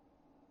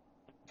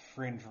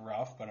fringe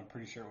rough, but I'm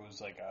pretty sure it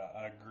was like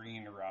a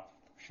green rough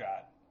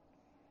shot.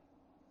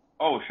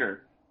 Oh,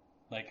 sure.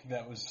 Like,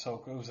 that was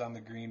it was on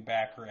the green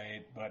back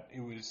right, but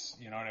it was,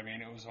 you know what I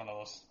mean? It was one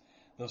of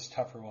those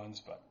tougher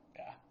ones, but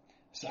yeah.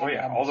 So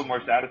all the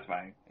more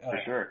satisfying, for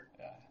sure.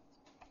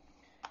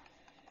 Yeah.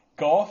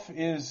 Golf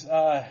is,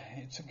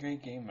 it's a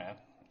great game, man.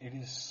 It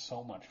is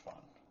so much fun.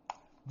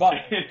 But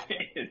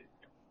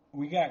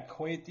we got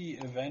quite the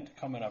event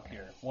coming up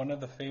here, one of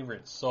the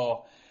favorites.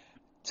 So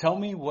tell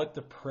me what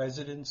the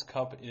President's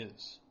Cup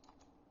is.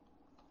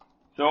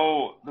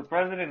 So the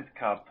President's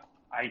Cup,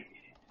 to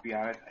be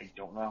honest, I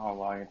don't know how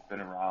long it's been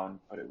around,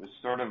 but it was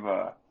sort of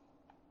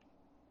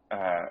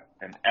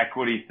an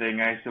equity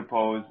thing, I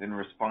suppose, in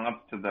response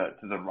to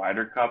the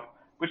Ryder Cup,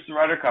 which the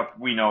Ryder Cup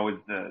we know is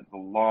the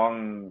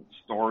long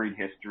storied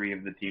history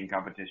of the team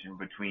competition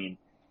between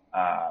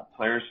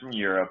players from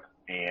Europe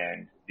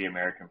and the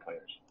American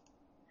players.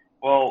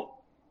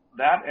 Well,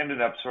 that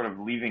ended up sort of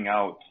leaving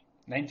out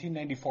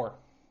 1994.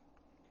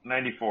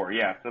 94,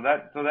 yeah. So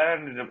that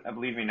ended up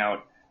leaving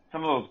out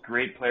some of those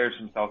great players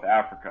from South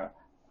Africa,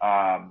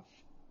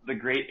 the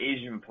great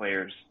Asian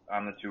players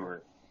on the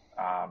tour,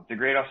 the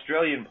great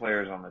Australian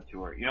players on the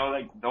tour. You know,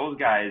 like those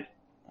guys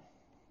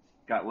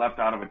got left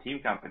out of a team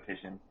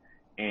competition,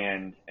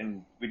 and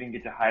we didn't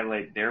get to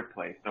highlight their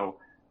play. So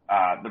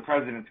the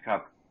President's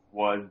Cup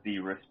was the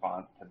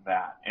response to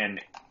that. And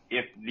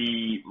if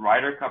the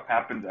Ryder Cup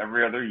happens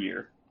every other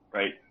year,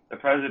 right, the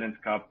President's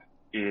Cup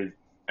is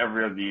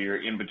every other year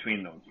in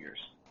between those years,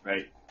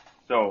 right?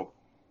 So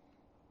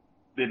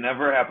they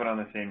never happen on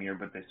the same year,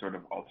 but they sort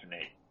of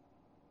alternate.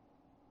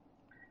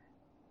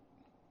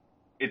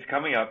 It's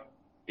coming up.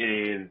 It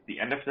is the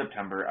end of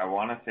September. I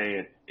want to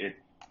say it's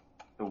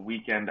the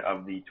weekend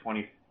of the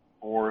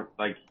 24th.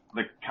 Like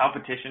the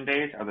competition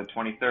days are the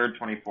 23rd,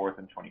 24th,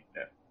 and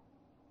 25th.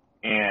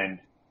 And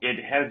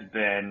it has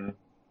been,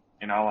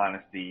 in all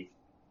honesty,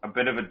 a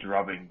bit of a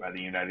drubbing by the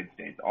United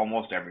States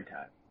almost every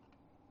time.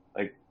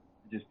 Like,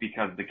 just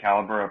because the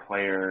caliber of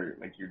player,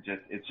 like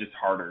it's just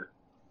harder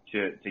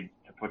to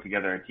put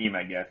together a team,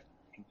 I guess,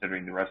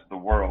 considering the rest of the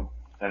world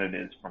than it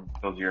is from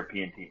those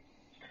European teams.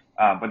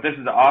 But this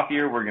is the off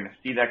year. We're going to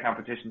see that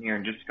competition here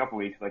in just a couple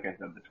weeks. Like I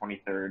said, the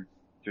 23rd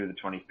through the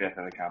 25th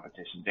are the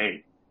competition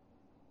dates.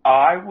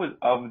 I was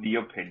of the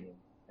opinion,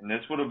 and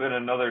this would have been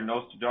another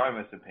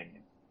Nostradamus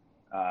opinion,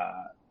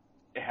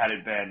 had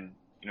it been,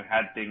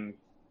 had things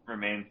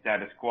remained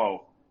status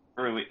quo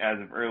as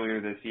of earlier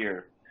this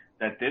year,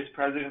 that this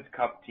President's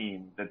Cup,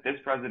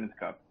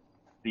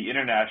 the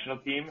international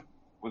team,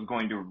 was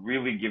going to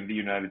really give the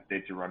United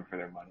States a run for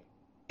their money.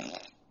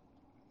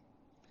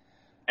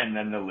 And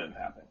then the LIV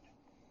happened.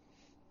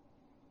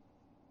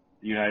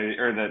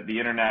 The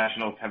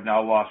internationals have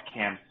now lost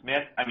Cam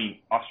Smith. I mean,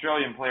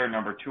 Australian player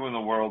number 2 in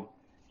the world.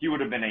 He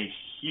would have been a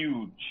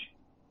huge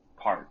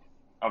part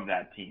of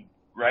that team,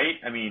 right?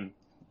 I mean,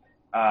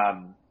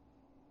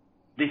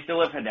 they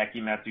still have Hideki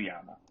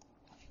Matsuyama.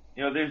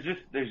 There's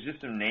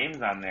just some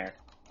names on there.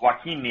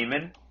 Joaquin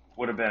Neiman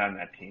would have been on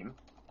that team.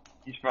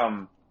 He's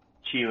from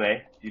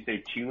Chile. Do you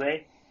say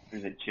Chile or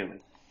is it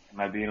Chile? Am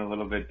I being a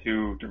little bit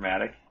too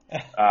dramatic?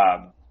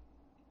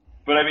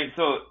 But I mean,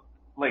 so,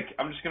 like,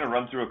 I'm just going to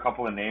run through a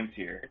couple of names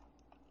here.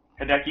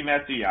 Hideki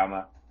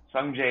Matsuyama,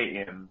 Sung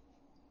Jae Im,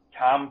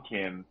 Tom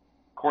Kim,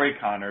 Corey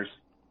Connors,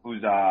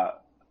 who's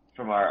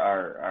from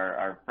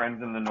our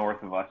friends in the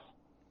north of us,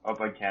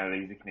 up in Canada.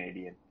 He's a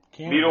Canadian.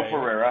 Mito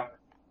Pereira,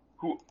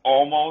 who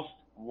almost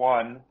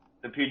won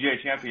the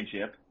PGA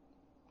Championship,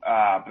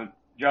 but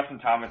Justin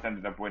Thomas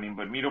ended up winning.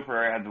 But Mito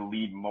Pereira had the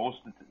lead most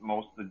of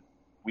the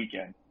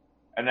weekend,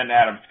 and then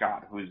Adam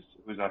Scott, who's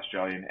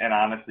Australian, and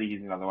honestly,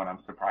 he's another one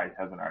I'm surprised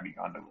hasn't already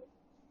gone to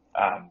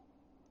win.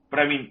 But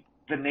I mean,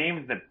 the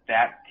names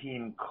that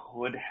team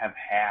could have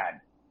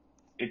had,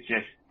 it's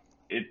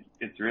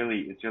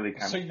really kind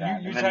of sad. So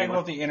you're talking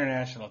about the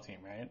international team,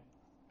 right?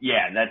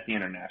 Yeah, that's the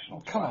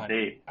international. Come on.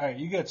 All right,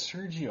 you got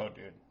Sergio,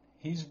 dude.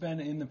 He's been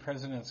in the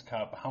President's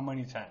Cup how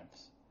many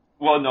times?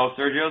 Well, no,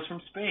 Sergio's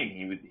from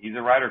Spain. He's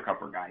a Ryder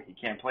Cupper guy. He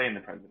can't play in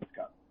the President's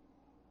Cup.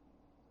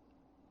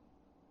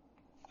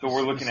 So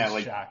we're looking at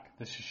like shock.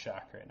 This is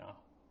shock right now.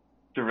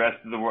 The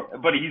rest of the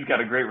world, but he's got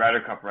a great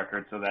Ryder Cup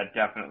record, so that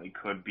definitely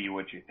could be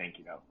what you're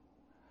thinking of.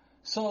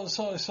 So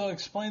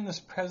explain this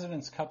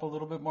President's Cup a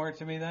little bit more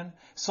to me then.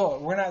 So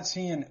we're not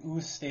seeing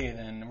Uste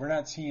then. We're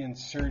not seeing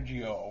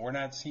Sergio. We're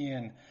not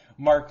seeing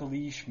Mark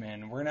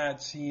Leishman. We're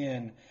not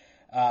seeing.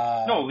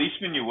 No,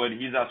 Leishman you would.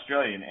 He's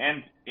Australian,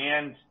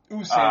 and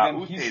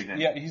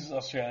Uste, he's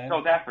Australian.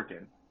 South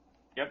African.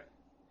 Yep.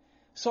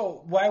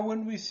 So why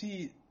wouldn't we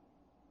see?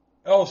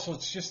 Oh, so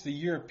it's just the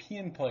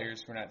European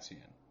players we're not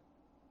seeing.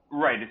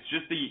 Right. It's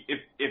just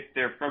if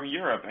they're from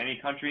Europe, any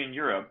country in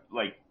Europe,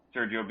 like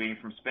Sergio being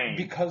from Spain,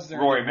 because they're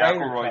Rory in the Ryder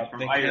McIlroy's Cup, from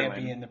they Ireland.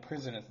 can't be in the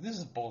President's. This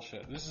is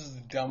bullshit. This is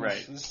the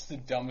dumbest. Right. This is the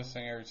dumbest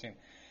thing I've ever seen.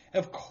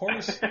 Of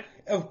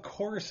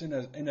course,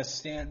 in a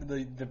stand,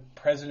 the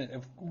president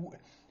of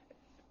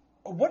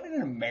what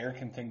an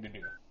American thing to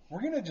do.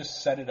 We're gonna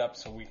just set it up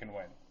so we can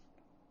win.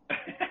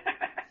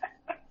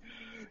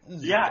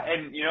 Yeah,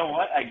 and you know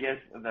what? I guess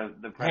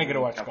the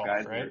President's Cup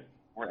guys right?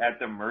 were at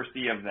the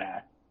mercy of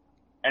that.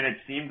 And it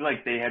seemed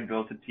like they had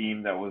built a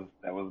team that was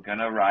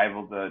gonna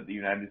rival the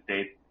United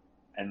States,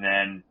 and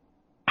then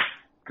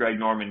Greg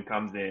Norman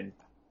comes in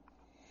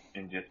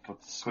and just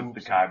puts the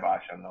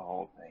kibosh on the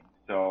whole thing.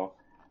 So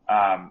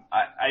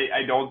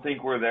I don't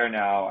think we're there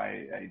now.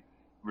 I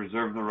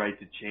reserve the right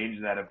to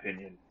change that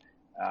opinion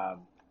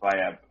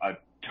by a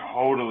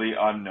totally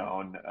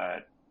unknown,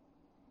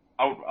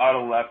 out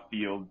of left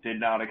field. Did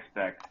not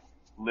expect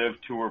LIV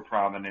Tour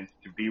prominence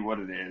to be what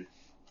it is,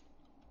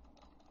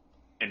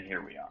 and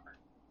here we are.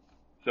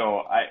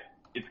 So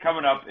it's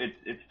coming up.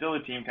 It's still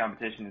a team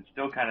competition. It's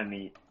still kind of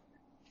neat,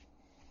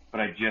 but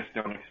I just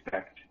don't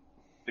expect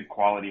the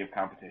quality of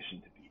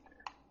competition to be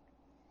there.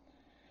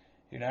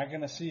 You're not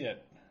going to see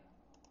it.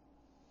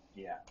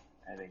 Yeah,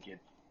 I think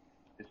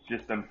it's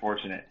just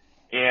unfortunate.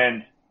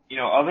 And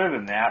other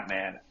than that,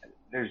 man,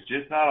 there's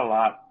just not a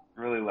lot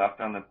really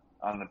left on the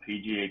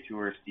PGA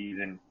Tour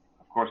season.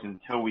 Of course,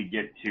 until we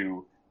get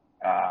to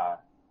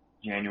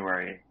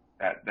January,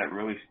 that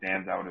really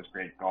stands out as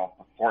great golf.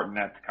 The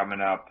Fortinet's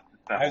coming up.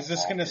 I was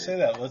just going to say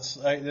that.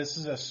 This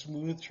is a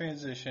smooth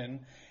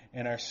transition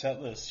in our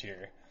set list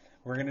here.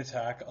 We're going to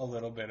talk a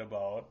little bit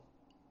about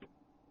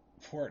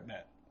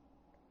Fortinet.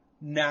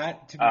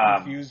 Not to be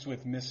confused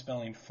with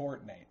misspelling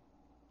Fortnite.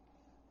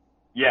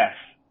 Yes,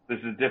 this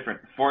is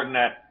different.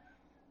 Fortinet,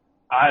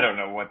 I don't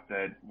know what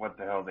the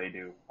hell they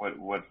do,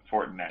 what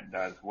Fortinet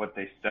does, what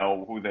they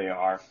sell, who they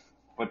are,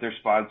 what they're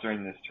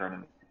sponsoring this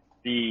tournament.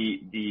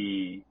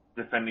 The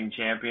defending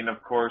champion,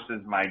 of course,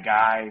 is my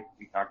guy.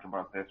 We talked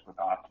about this with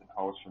Austin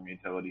Host from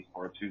Utility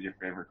Sports. Who's your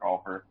favorite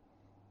golfer?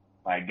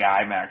 My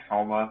guy, Max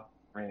Homa,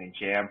 reigning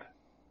champ.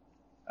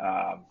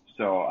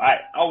 So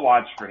I'll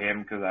watch for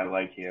him because I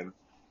like him.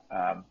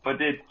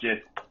 But it's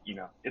just,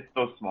 it's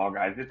those small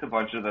guys. It's a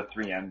bunch of the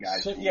 3M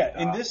guys. So, yeah,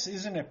 and this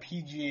isn't a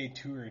PGA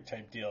Tour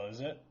type deal,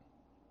 is it?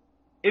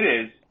 It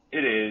is.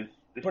 They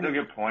still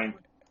get points.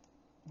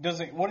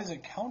 What does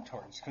it count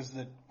towards? Because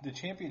the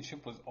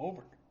championship was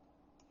over.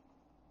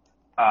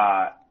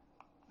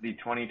 The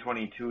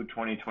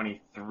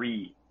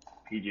 2022-2023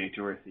 PGA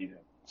Tour season.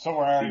 So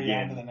we're already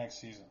on to the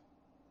next season.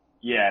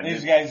 Yeah.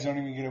 These guys don't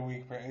even get a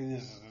week.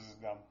 This is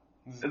dumb.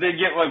 They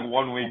get like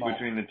 1 week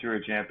between the Tour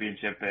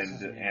Championship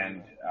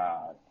and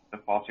the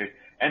Fall Series.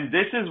 And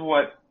this is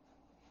what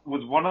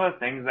was one of the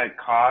things that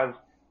caused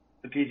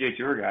the PGA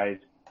Tour guys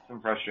some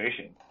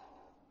frustration.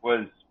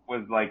 Was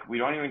like, we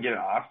don't even get an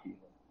off season.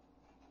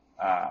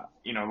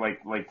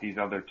 Like these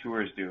other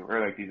tours do,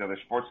 or like these other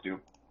sports do.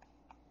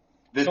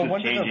 So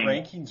when did the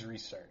rankings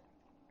restart?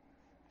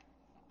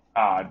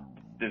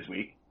 This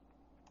week.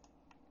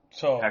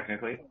 So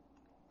technically,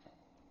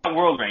 not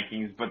world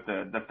rankings, but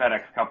the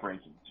FedEx Cup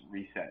rankings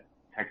reset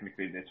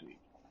technically this week.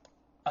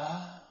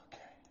 Okay.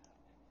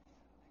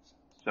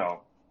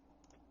 So,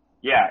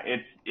 yeah,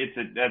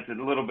 that's a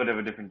little bit of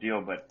a different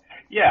deal, but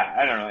yeah,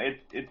 I don't know.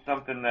 It's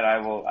something that I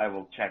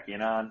will check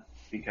in on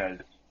because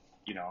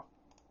you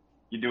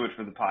do it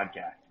for the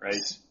podcast, right?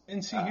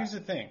 And see, here's the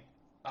thing.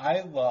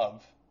 I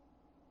love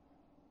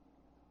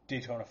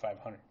Daytona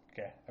 500.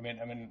 Okay,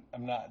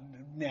 I'm not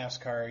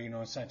NASCAR.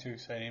 It's not too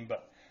exciting,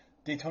 but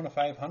Daytona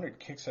 500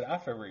 kicks it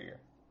off every year.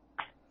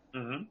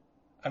 Mm-hmm.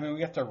 We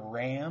got the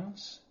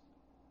Rams.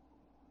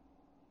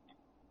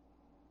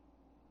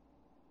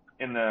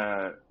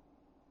 Who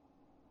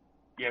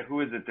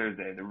is it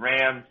Thursday? The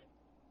Rams.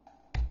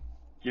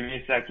 Give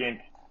me a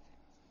second.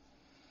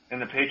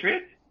 And the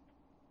Patriots?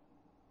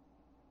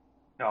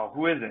 No,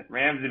 who is it?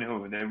 Rams and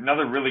who? They're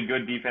another really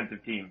good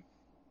defensive team.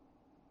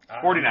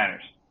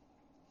 49ers.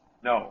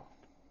 No.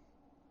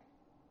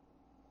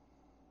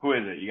 Who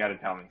is it? You got to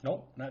tell me.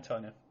 Nope, not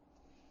telling you.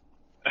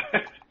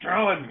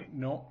 Throwing me.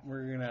 Nope,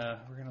 we're gonna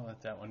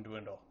let that one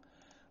dwindle.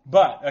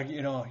 But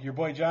your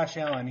boy Josh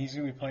Allen, he's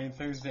gonna be playing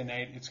Thursday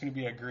night. It's gonna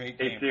be a great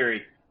game. Hey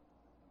Siri.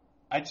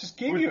 I just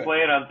gave Who's you it.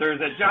 Playing on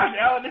Thursday? Josh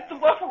Allen. It's the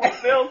Buffalo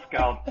Bills,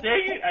 Cal.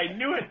 Dang it! I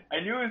knew it. I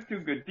knew it was two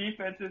good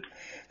defenses.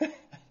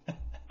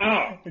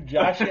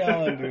 Josh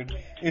Allen, dude.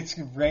 It's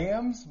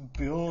Rams,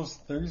 Bills,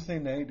 Thursday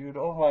night, dude.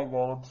 Oh my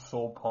God, I'm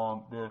so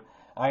pumped, dude.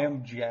 I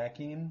am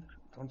jacking.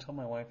 Don't tell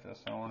my wife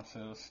this. I don't want to say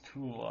this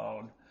too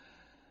loud.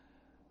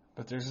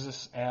 But there's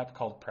this app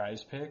called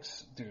Prize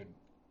Picks. Dude,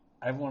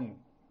 I've won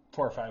 $400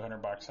 or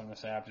 $500 on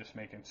this app just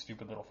making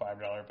stupid little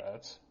 $5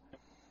 bets.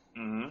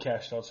 Mm-hmm.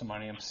 Cashed out some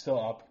money. I'm still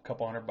up a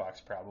couple $100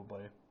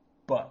 probably.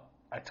 But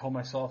I told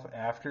myself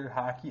after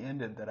hockey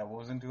ended that I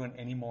wasn't doing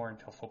any more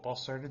until football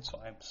started, so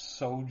I'm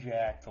so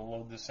jacked to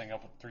load this thing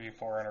up with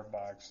 $300 or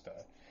 $400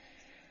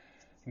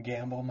 to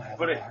gamble my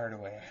little heart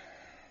away.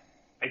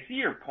 I see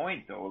your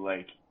point, though.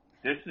 Like,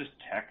 this is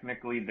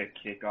technically the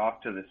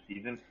kickoff to the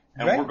season,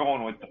 and right. We're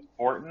going with the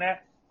Fortinet.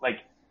 Like,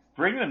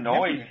 bring the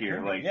noise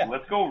here. Like,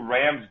 let's go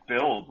Rams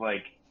Bills.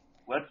 Like,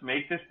 let's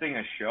make this thing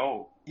a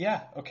show.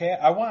 Yeah, okay.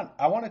 I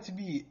want it to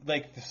be,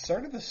 like, the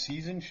start of the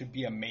season should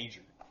be a major.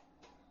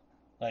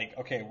 Like,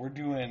 okay, we're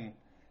doing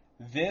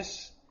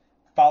this,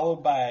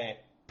 followed by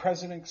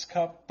President's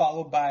Cup,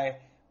 followed by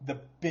the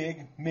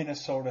big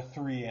Minnesota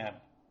 3M.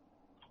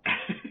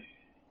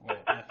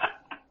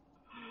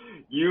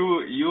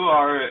 You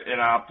are an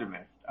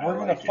optimist. We're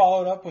going to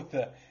follow it up with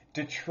the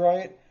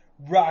Detroit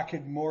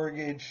Rocket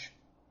Mortgage.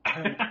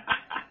 God,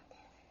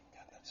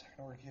 that's not going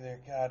to work either.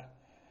 God.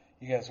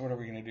 You guys, what are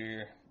we going to do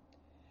here?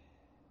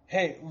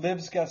 Hey,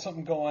 Liv's got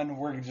something going.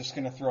 We're just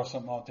going to throw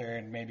something out there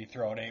and maybe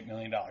throw out $8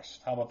 million.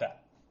 How about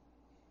that?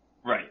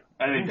 Right.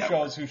 I think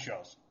Who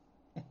shows?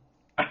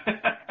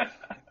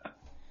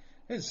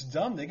 It's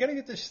dumb. They gotta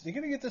get this. They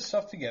gotta get this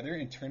stuff together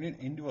and turn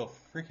it into a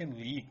freaking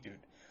league, dude.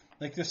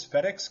 Like this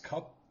FedEx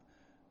Cup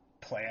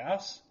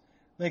playoffs.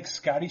 Like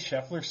Scotty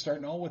Scheffler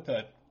starting out with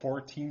a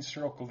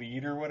 14-stroke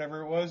lead or whatever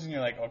it was, and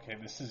you're like, okay,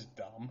 this is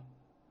dumb.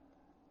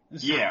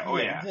 Yeah.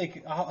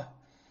 Like,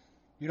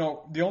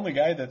 the only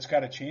guy that's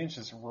got a chance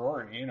is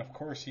Rory, and of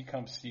course he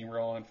comes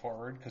steamrolling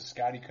forward because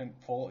Scotty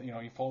couldn't fold.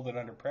 He folded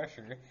under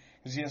pressure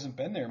because he hasn't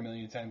been there a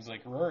million times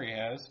like Rory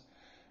has.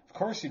 Of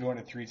course he'd won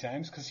it 3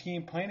 times because he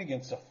ain't playing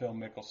against a Phil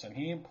Mickelson.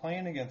 He ain't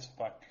playing against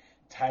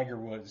Tiger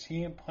Woods.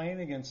 He ain't playing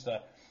against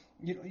a,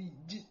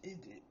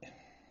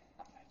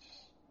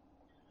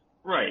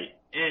 Right,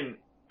 and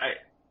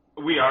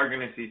we are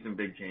going to see some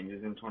big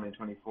changes in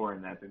 2024,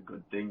 and that's a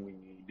good thing. We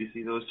need to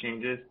see those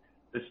changes.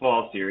 This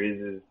fall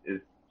series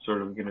is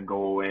sort of going to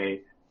go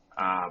away.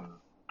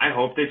 I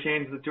hope they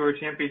change the Tour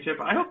Championship.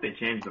 I hope they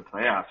change the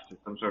playoffs to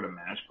some sort of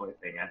match play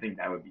thing. I think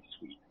that would be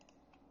sweet.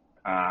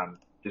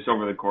 Just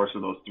over the course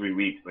of those 3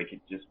 weeks, like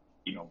it just,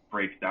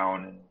 breaks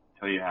down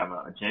until you have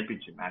a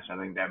championship match. I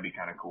think that'd be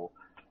kind of cool.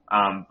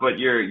 But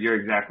you're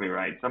exactly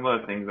right. Some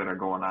of the things that are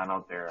going on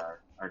out there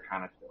are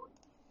kind of silly.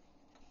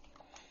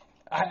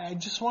 I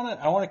just want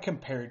to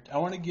compare. I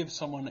want to give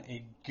someone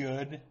a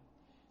good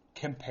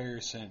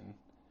comparison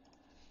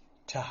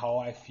to how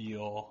I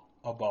feel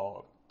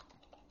about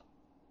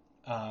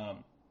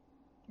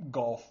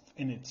golf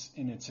in its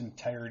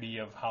entirety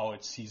of how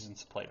its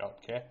season's played out.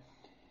 Okay.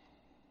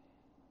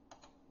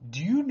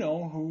 Do you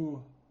know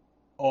who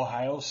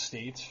Ohio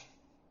State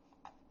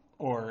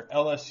or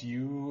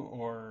LSU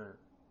or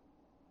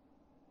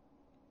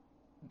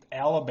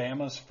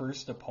Alabama's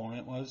first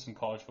opponent was in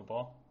college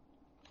football?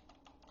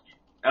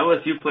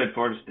 LSU played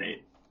Florida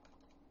State.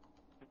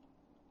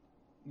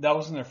 That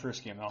wasn't their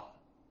first game, though.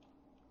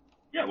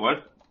 Yeah, it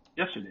was.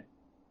 Yesterday.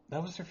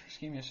 That was their first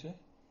game yesterday?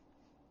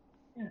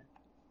 Yeah.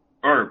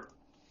 Or,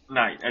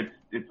 no,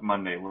 it's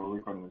Monday. We're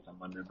recording this on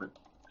Monday. But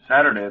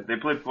Saturday, they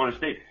played Florida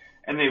State.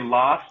 And they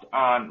lost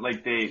on,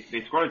 they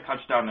scored a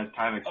touchdown as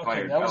time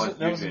expired. Okay,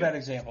 that was a bad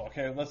example.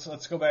 Okay,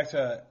 let's go back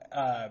to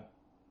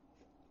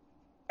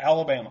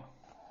Alabama.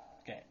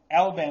 Okay,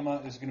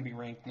 Alabama is going to be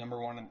ranked number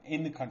 1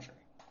 in the country,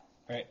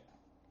 right?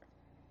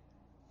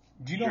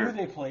 Do you know who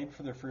they played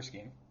for their first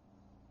game?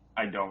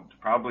 I don't.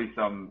 Probably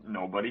some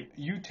nobody.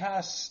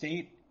 Utah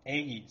State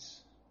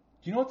Aggies.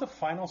 Do you know what the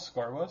final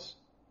score was?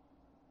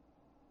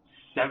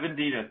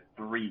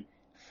 70-3.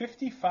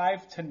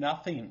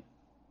 55-0.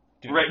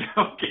 Dude. Right.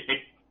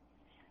 Okay.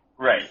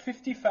 Right.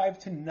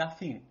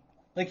 55-0.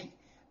 Like,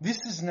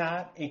 this is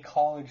not a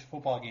college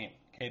football game.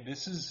 Okay,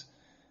 this is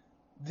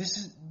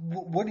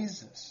what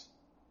is this?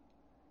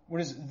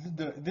 What is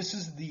this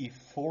is the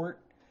Fort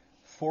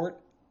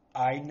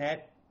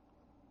Inet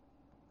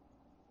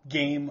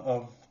game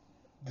of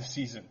the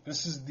season.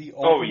 This is the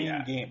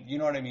opening game. You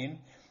know what I mean?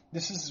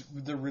 This is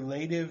the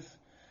relative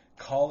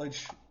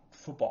college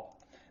football.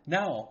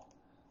 Now,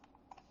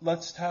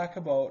 let's talk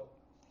about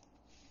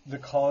the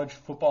college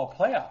football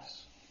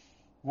playoffs.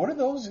 What do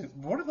those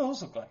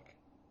look like?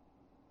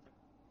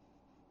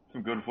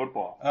 Some good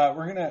football.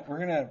 We're gonna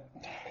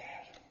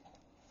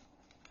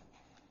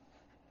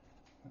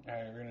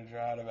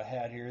draw out of a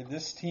hat here.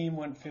 This team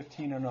went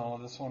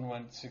 15-0. This one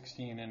went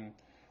 16-1.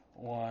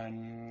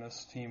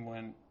 This team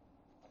went.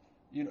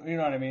 You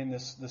know what I mean?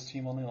 This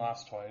team only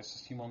lost twice.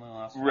 This team only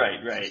lost. Right.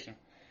 All right.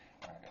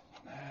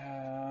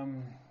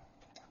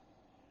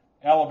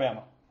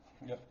 Alabama.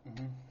 Yep.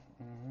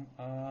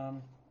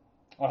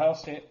 Ohio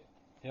State.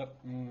 Yep.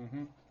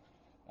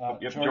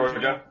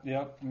 Georgia.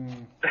 Yep.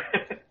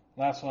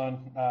 Last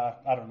one.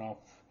 I don't know.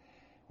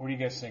 What do you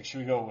guys think?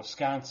 Should we go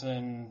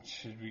Wisconsin?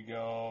 Should we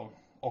go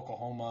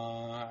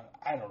Oklahoma?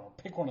 I don't know.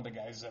 Pick one of the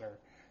guys that are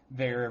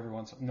there every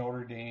once.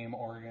 Notre Dame,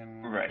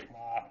 Oregon. Right.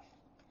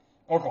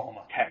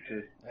 Oklahoma.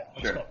 Texas. Yeah,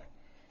 let's go.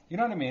 You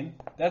know what I mean?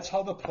 That's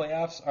how the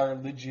playoffs are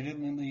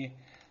legitimately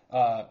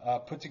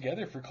put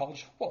together for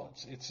college football.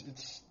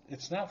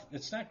 It's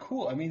not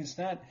cool. I mean, it's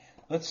not.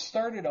 Let's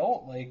start it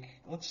out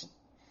let's.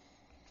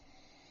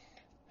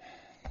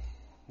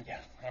 Yeah,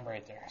 I'm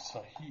right there.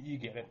 So you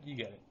get it.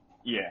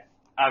 Yeah,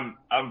 I'm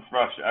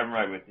frustrated. I'm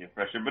right with you,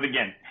 frustrated. But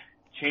again,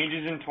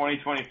 changes in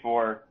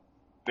 2024.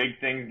 Big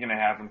things gonna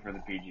happen for the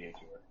PGA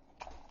Tour.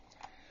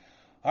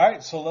 All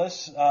right, so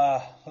let's.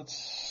 I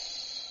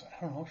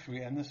don't know. Should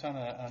we end this on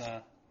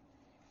a?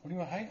 How do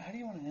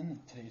you want to end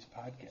today's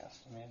podcast?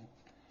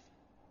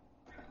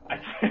 I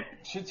mean,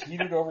 shit's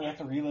heated over at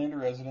the Relander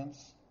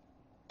residence.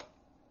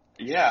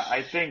 Yeah,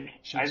 I think,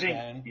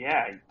 fine.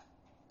 Yeah,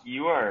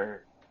 you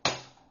are.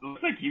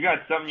 Looks like you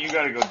got something you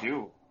got to go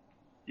do.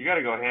 You got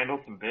to go handle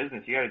some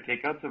business. You got to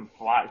take out some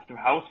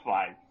house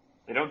flies.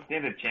 They don't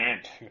stand a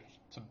chance. Dude,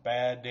 it's a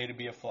bad day to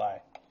be a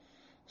fly,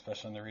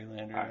 especially in the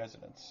Relander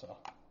residence. So.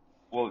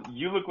 Well,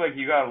 you look like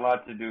you got a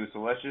lot to do,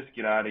 so let's just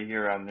get out of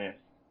here on this.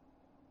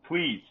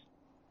 Please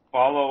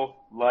follow,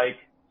 like,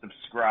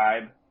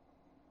 subscribe.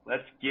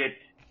 Let's get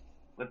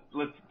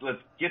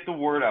the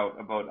word out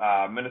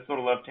about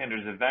Minnesota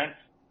Left-Handers events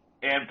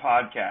and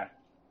podcasts.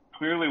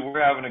 Clearly,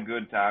 we're having a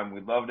good time.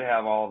 We'd love to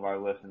have all of our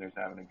listeners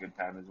having a good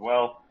time as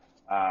well.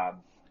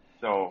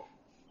 So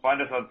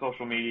find us on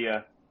social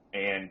media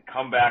and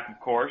come back, of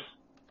course,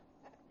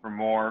 for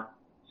more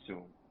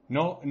soon.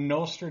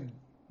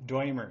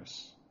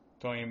 Nostradamus.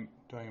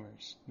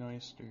 Doimers.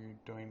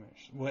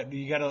 What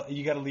you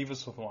gotta leave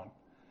us with one.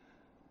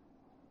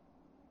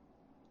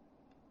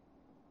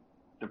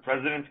 The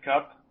President's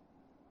Cup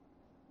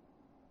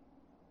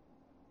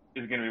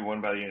is going to be won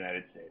by the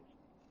United States.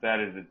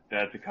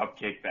 That's a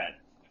cupcake bet.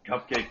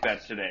 Cupcake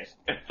bet today.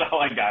 That's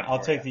all I got. I'll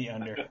take the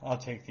under.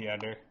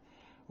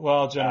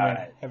 Well,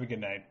 gentlemen, have a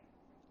good night.